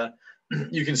Solicchiata.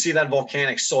 You can see that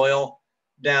volcanic soil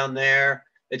down there.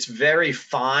 It's very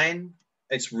fine.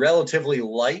 It's relatively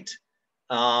light,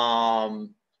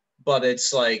 but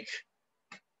it's like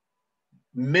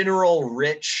mineral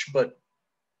rich, but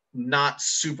not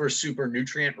super, super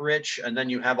nutrient rich. And then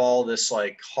you have all this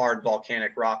like hard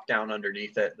volcanic rock down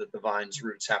underneath it that the vine's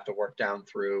roots have to work down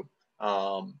through,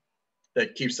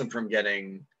 that keeps them from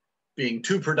being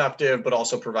too productive, but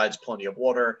also provides plenty of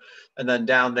water. And then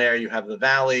down there you have the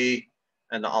valley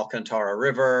and the Alcantara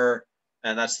River,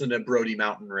 and that's the Nebrodi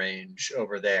mountain range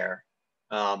over there.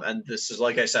 And this is,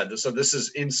 like I said, so this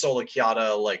is in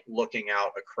Solicchiata, like looking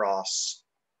out across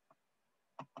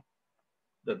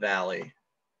the valley.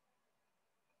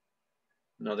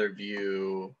 Another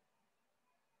view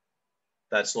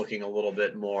that's looking a little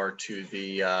bit more to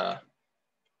the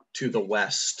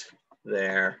west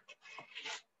there.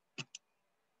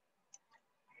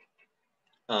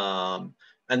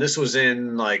 And this was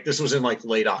in like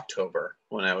late October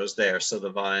when I was there. So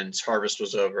the harvest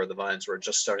was over. The vines were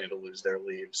just starting to lose their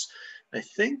leaves. I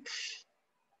think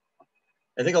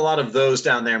a lot of those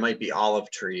down there might be olive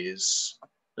trees.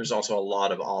 There's also a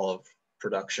lot of olive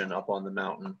production up on the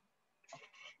mountain.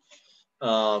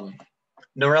 Norella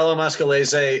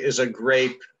Mascalese is a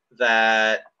grape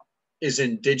that is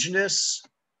indigenous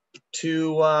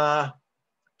to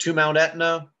Mount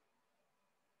Etna.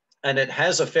 And it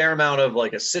has a fair amount of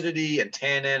like acidity and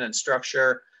tannin and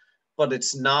structure, but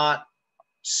it's not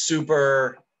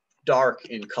super dark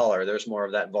in color. There's more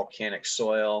of that volcanic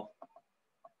soil.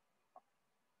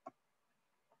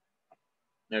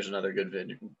 There's another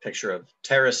good picture of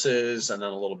terraces and then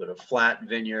a little bit of flat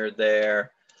vineyard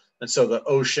there. And so the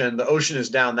ocean is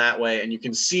down that way, and you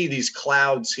can see these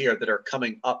clouds here that are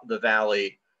coming up the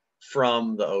valley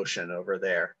from the ocean over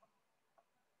there.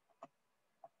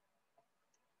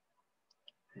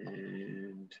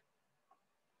 And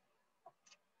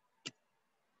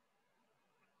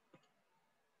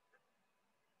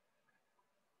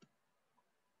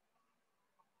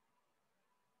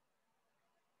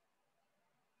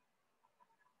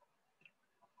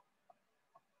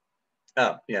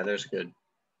oh, yeah, there's good.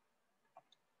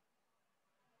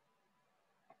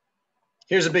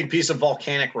 Here's a big piece of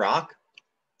volcanic rock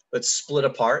that's split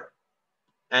apart,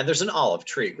 and there's an olive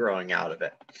tree growing out of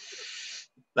it.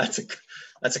 That's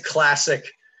a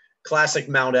classic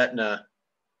Mount Etna.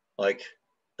 Like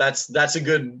that's a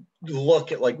good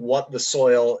look at like what the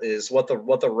soil is, what the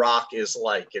rock is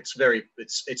like.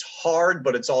 It's hard,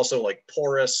 but it's also like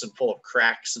porous and full of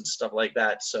cracks and stuff like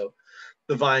that. So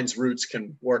the vine's roots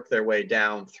can work their way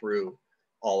down through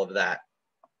all of that.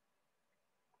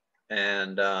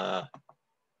 And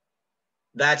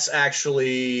that's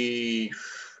actually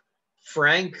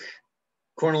Frank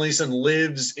Cornelissen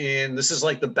lives in, this is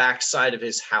like the backside of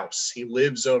his house. He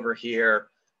lives over here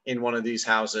in one of these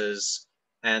houses,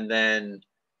 and then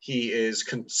he is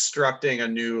constructing a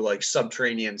new like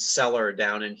subterranean cellar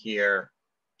down in here.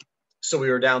 So we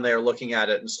were down there looking at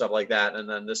it and stuff like that. And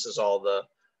then this is all the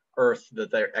earth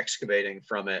that they're excavating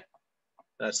from it.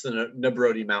 That's the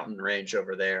Nebrodi mountain range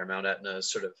over there. Mount Etna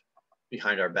is sort of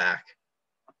behind our back.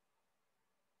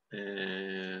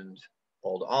 And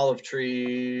old olive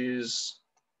trees.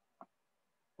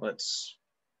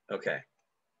 Okay.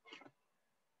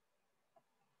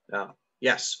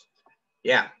 Yes.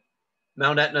 Yeah.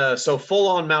 Mount Etna. So full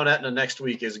on Mount Etna next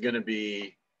week is going to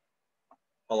be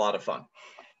a lot of fun.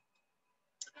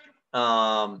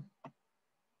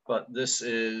 But this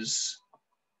is,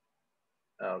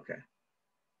 okay.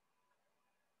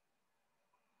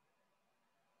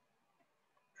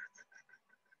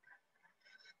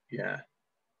 Yeah.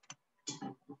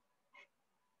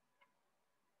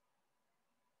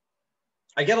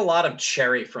 I get a lot of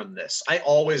cherry from this. I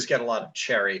always get a lot of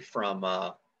cherry from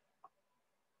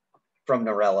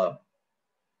Norello.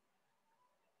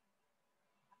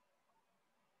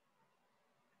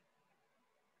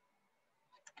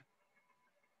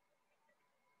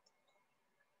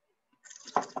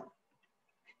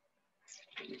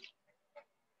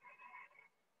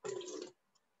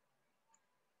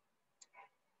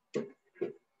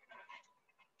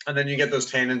 And then you get those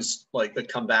tannins like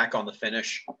that come back on the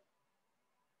finish.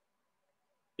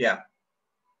 Yeah.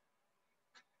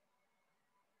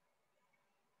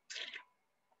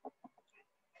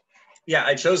 Yeah,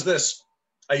 I chose this.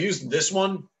 I used this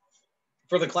one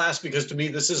for the class because to me,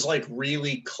 this is like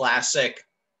really classic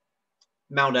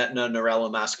Mount Etna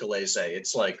Norello Mascalese.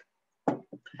 It's like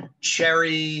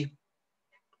cherry,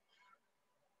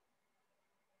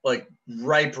 like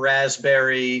ripe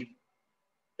raspberry.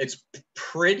 It's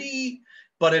pretty,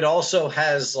 but it also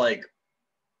has like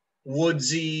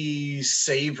woodsy,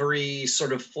 savory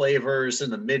sort of flavors in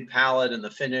the mid palate and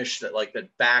the finish that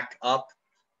back up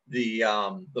the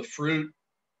fruit.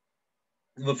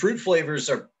 The fruit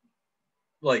flavors are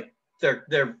like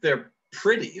they're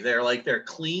pretty. They're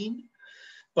clean,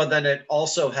 but then it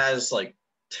also has like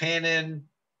tannin.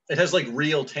 It has like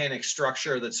real tannic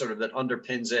structure that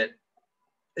underpins it.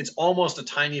 It's almost a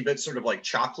tiny bit sort of like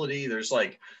chocolatey.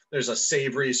 There's a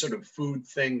savory sort of food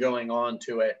thing going on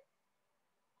to it.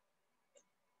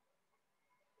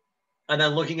 And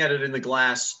then looking at it in the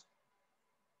glass,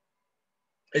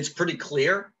 it's pretty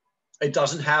clear. It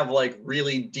doesn't have like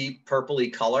really deep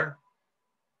purpley color.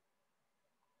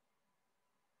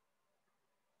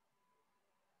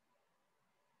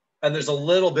 And there's a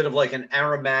little bit of like an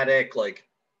aromatic, like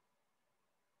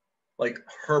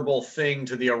herbal thing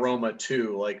to the aroma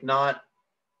too. Like not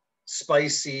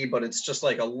spicy, but it's just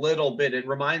like a little bit. It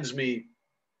reminds me,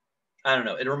 I don't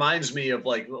know. It reminds me of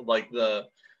like the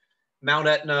Mount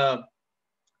Etna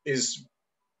is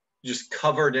just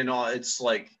covered in all. It's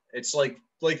like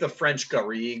the French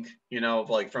garrigue, of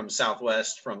like from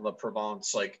Southwest, from the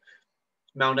Provence. Like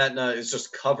Mount Etna is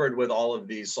just covered with all of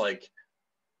these like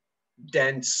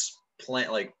dense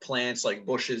plants, like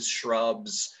bushes,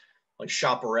 shrubs, like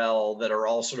chaparral that are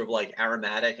all sort of like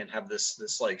aromatic and have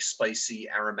this like spicy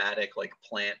aromatic like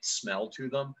plant smell to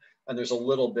them. And there's a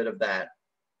little bit of that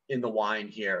in the wine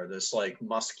here, this like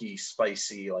musky,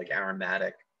 spicy, like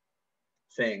aromatic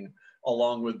thing,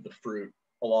 along with the fruit,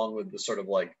 along with the sort of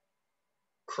like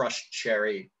crushed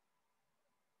cherry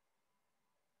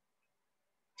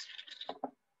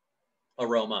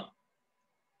aroma.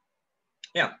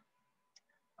 Yeah.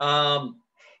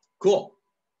 Cool.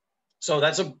 So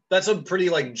that's a pretty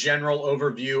like general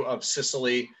overview of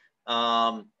Sicily.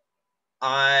 I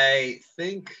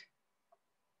think,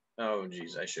 oh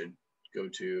geez, I should go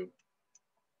to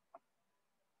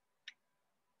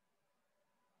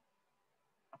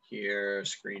here,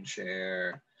 screen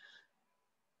share.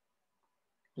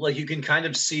 Like you can kind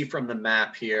of see from the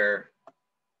map here,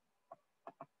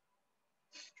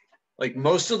 like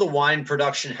most of the wine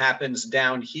production happens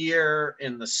down here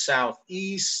in the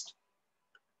southeast,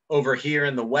 over here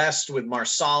in the west with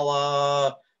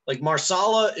Marsala. Like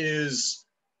Marsala is,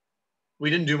 we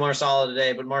didn't do Marsala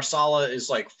today, but Marsala is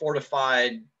like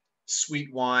fortified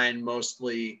sweet wine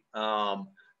mostly.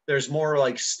 There's more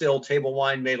like still table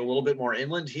wine made a little bit more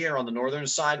inland here on the northern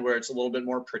side, where it's a little bit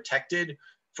more protected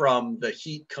from the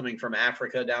heat coming from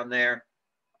Africa down there.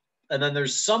 And then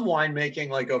there's some winemaking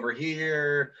like over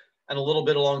here and a little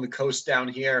bit along the coast down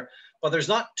here, but there's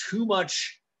not too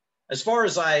much. as far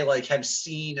as I like have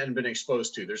seen and been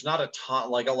exposed to, there's not a ton,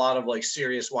 like a lot of like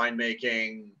serious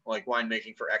winemaking, like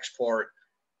winemaking for export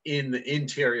in the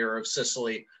interior of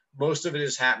Sicily. Most of it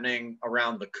is happening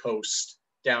around the coast,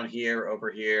 down here, over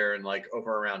here, and like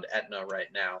over around Etna right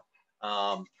now.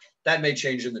 That may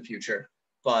change in the future,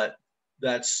 but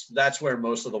that's where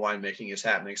most of the winemaking is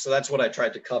happening. So that's what I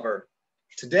tried to cover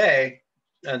today.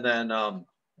 And then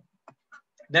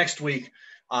next week,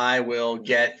 I will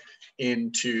get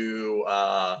into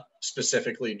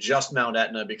specifically just Mount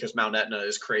Etna, because Mount Etna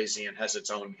is crazy and has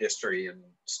its own history and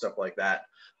stuff like that.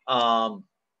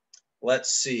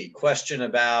 Let's see, question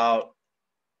about,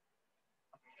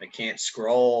 I can't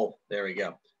scroll. There we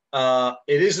go.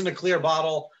 It isn't a clear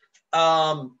bottle.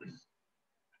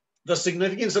 The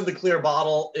significance of the clear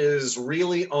bottle is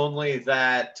really only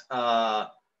that,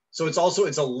 so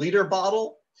it's a liter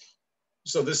bottle.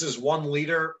 So this is 1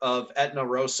 liter of Etna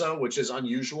Rosso, which is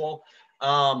unusual.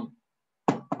 The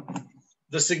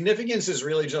significance is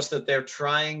really just that they're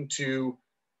trying to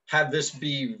have this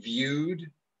be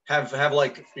viewed, have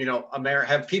like, you know,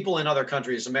 have people in other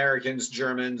countries, Americans,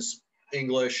 Germans,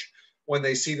 English, when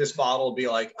they see this bottle, be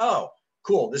like, oh,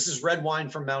 cool, this is red wine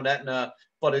from Mount Etna,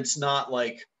 but it's not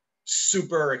like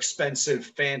super expensive,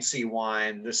 fancy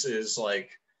wine. This is like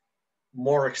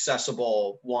more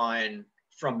accessible wine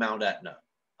from Mount Etna.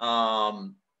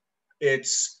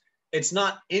 It's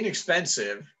not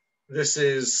inexpensive. This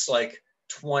is like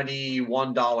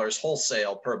 $21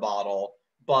 wholesale per bottle,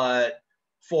 but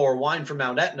for wine from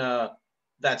Mount Etna,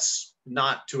 that's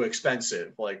not too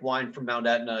expensive. Like wine from Mount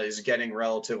Etna is getting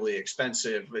relatively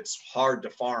expensive. It's hard to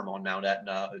farm on Mount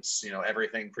Etna. It's, you know,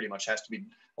 everything pretty much has to be,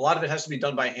 a lot of it has to be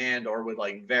done by hand or with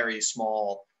like very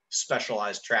small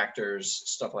specialized tractors,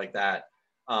 stuff like that.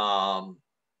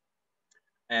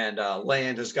 And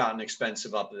land has gotten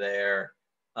expensive up there.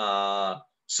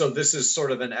 So this is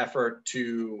sort of an effort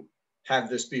to have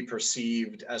this be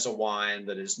perceived as a wine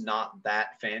that is not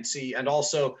that fancy. And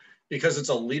also because it's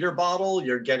a liter bottle,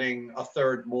 you're getting a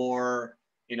third more,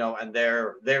 you know, and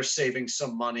they're saving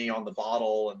some money on the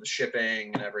bottle and the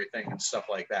shipping and everything and stuff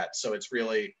like that. So it's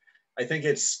really, I think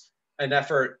it's an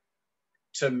effort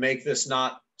to make this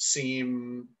not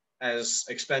seem as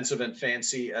expensive and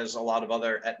fancy as a lot of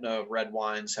other Etna red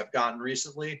wines have gotten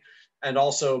recently. And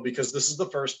also because this is the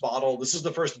first bottle, this is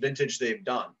the first vintage they've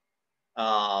done.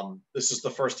 This is the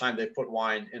first time they've put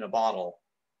wine in a bottle.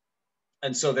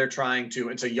 And so they're trying to,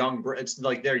 it's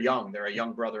like they're young. They're a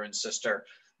young brother and sister.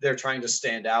 They're trying to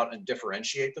stand out and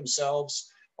differentiate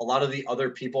themselves. A lot of the other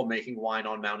people making wine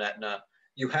on Mount Etna,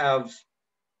 you have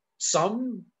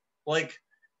some like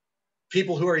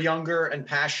people who are younger and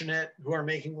passionate who are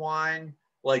making wine,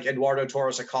 like Eduardo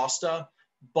Torres Acosta.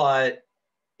 But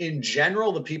in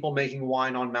general, the people making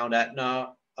wine on Mount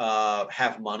Etna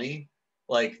have money.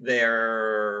 Like they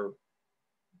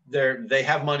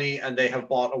have money and they have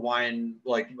bought a wine,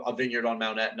 like a vineyard on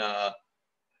Mount Etna,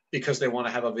 because they want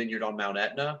to have a vineyard on Mount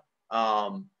Etna.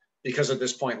 Because at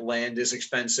this point, land is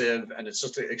expensive and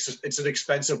it's an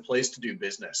expensive place to do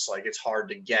business. Like it's hard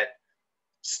to get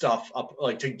stuff up,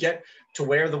 like to get to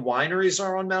where the wineries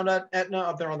are on Mount Etna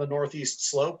up there on the northeast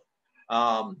slope.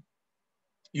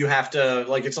 You have to,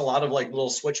 like, it's a lot of like little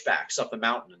switchbacks up the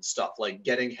mountain and stuff. Like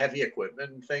getting heavy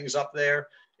equipment and things up there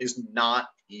is not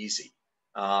easy.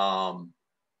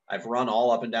 I've run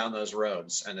all up and down those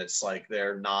roads and it's like,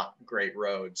 they're not great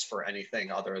roads for anything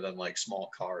other than like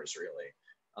small cars really.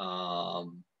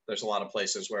 There's a lot of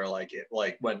places where like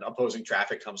when opposing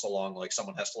traffic comes along, like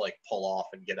someone has to like pull off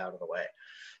and get out of the way.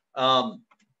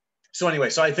 So anyway,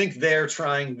 so I think they're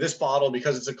trying this bottle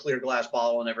because it's a clear glass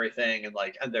bottle and everything, and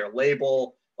like, and their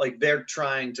label, like they're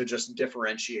trying to just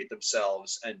differentiate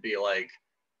themselves and be like,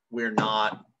 we're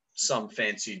not some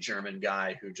fancy German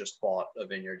guy who just bought a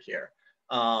vineyard here.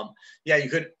 Yeah, you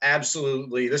could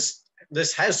absolutely, this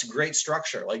has great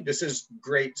structure. Like this is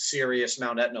great, serious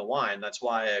Mount Etna wine. That's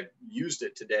why I used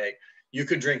it today. You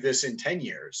could drink this in 10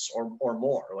 years or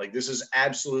more. Like this is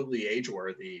absolutely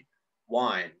age-worthy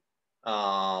wine.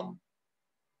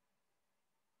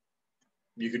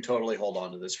 You could totally hold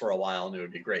on to this for a while and it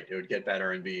would be great. It would get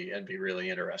better and be really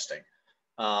interesting.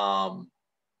 You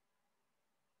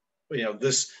know,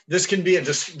 this can be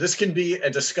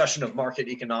a discussion of market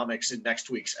economics in next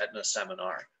week's Etna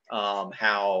seminar.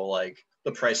 How like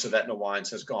the price of Etna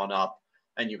wines has gone up,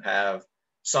 and you have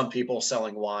some people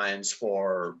selling wines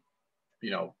for,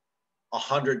 you know,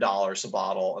 $100 a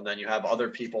bottle, and then you have other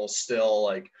people still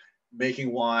like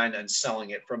making wine and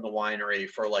selling it from the winery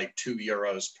for like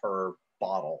 €2 per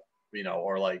bottle, you know,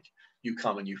 or like you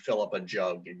come and you fill up a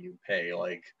jug and you pay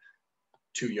like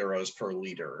 €2 per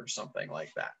liter or something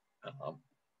like that.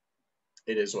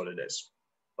 it is what it is.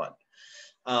 But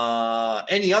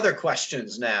any other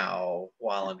questions now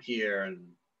while I'm here? And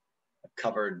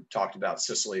I've talked about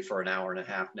Sicily for an hour and a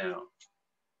half now.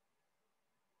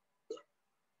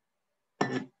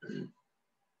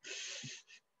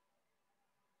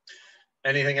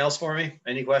 Anything else for me?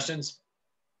 Any questions?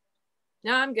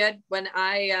 No, I'm good. When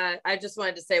I just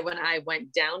wanted to say, when I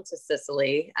went down to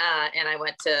Sicily and I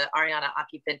went to Ariana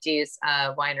Acquipenti's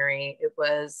winery, it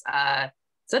was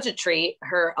such a treat.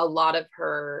 A lot of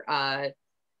her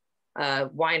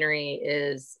winery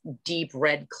is deep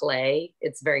red clay.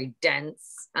 It's very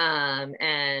dense.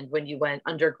 And when you went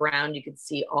underground, you could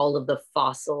see all of the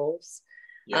fossils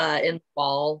in the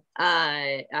wall,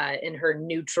 in her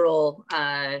neutral,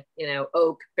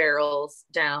 oak barrels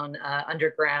down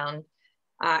underground.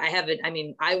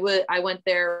 I went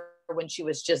there when she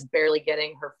was just barely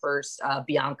getting her first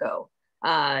Bianco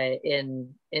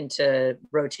into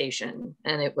rotation.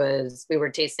 And we were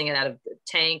tasting it out of the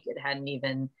tank. It hadn't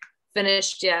even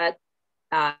finished yet.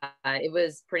 It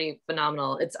was pretty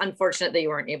phenomenal. It's unfortunate that you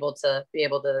weren't able to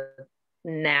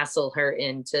nassle her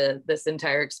into this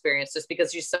entire experience just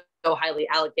because she's so highly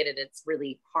allocated. It's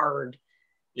really hard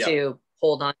to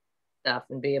hold on to stuff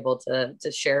and be able to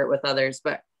share it with others.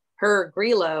 But her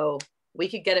Grillo, we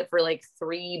could get it for like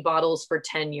 3 bottles for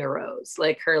 10 euros.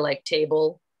 Like her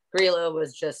table Grillo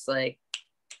was just like,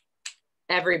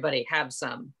 everybody have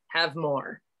some, have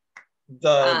more.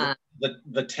 The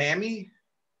Tammy?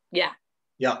 Yeah.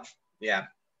 Yeah.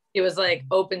 It was like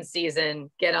open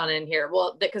season, get on in here.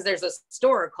 Well, because there's a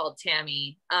store called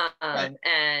Tammy, right.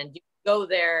 And you go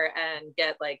there and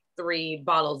get like 3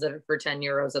 bottles of it for 10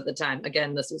 euros at the time.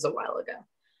 Again, this was a while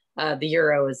ago. The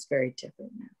euro is very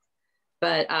different now.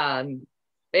 But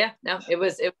yeah, no, it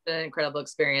was an incredible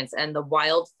experience. And the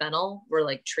wild fennel were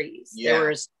like trees.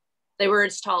 Yeah. They were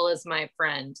as tall as my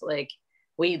friend. Like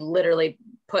we literally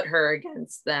put her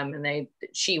against them, and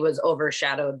she was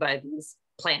overshadowed by these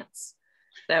plants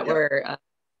that were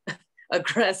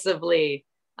aggressively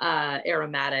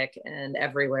aromatic and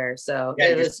everywhere. So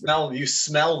you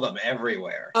smell them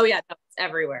everywhere. Oh yeah, no, it's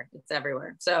everywhere.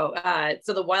 So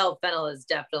so the wild fennel is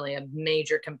definitely a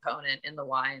major component in the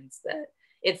wines. That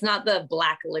it's not the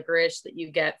black licorice that you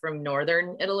get from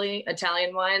northern Italy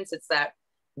Italian wines. It's that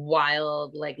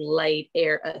wild, like light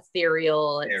air,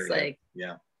 ethereal. It's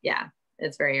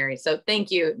it's very airy. So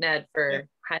thank you, Ned, for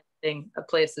highlighting a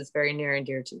place that's very near and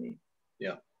dear to me.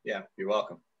 Yeah, you're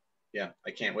welcome. Yeah, I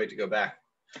can't wait to go back.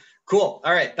 Cool.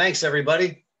 All right. Thanks,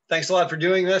 everybody. Thanks a lot for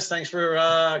doing this. Thanks for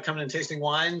coming and tasting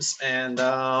wines. And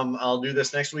I'll do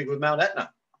this next week with Mount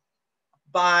Etna.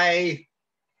 Bye.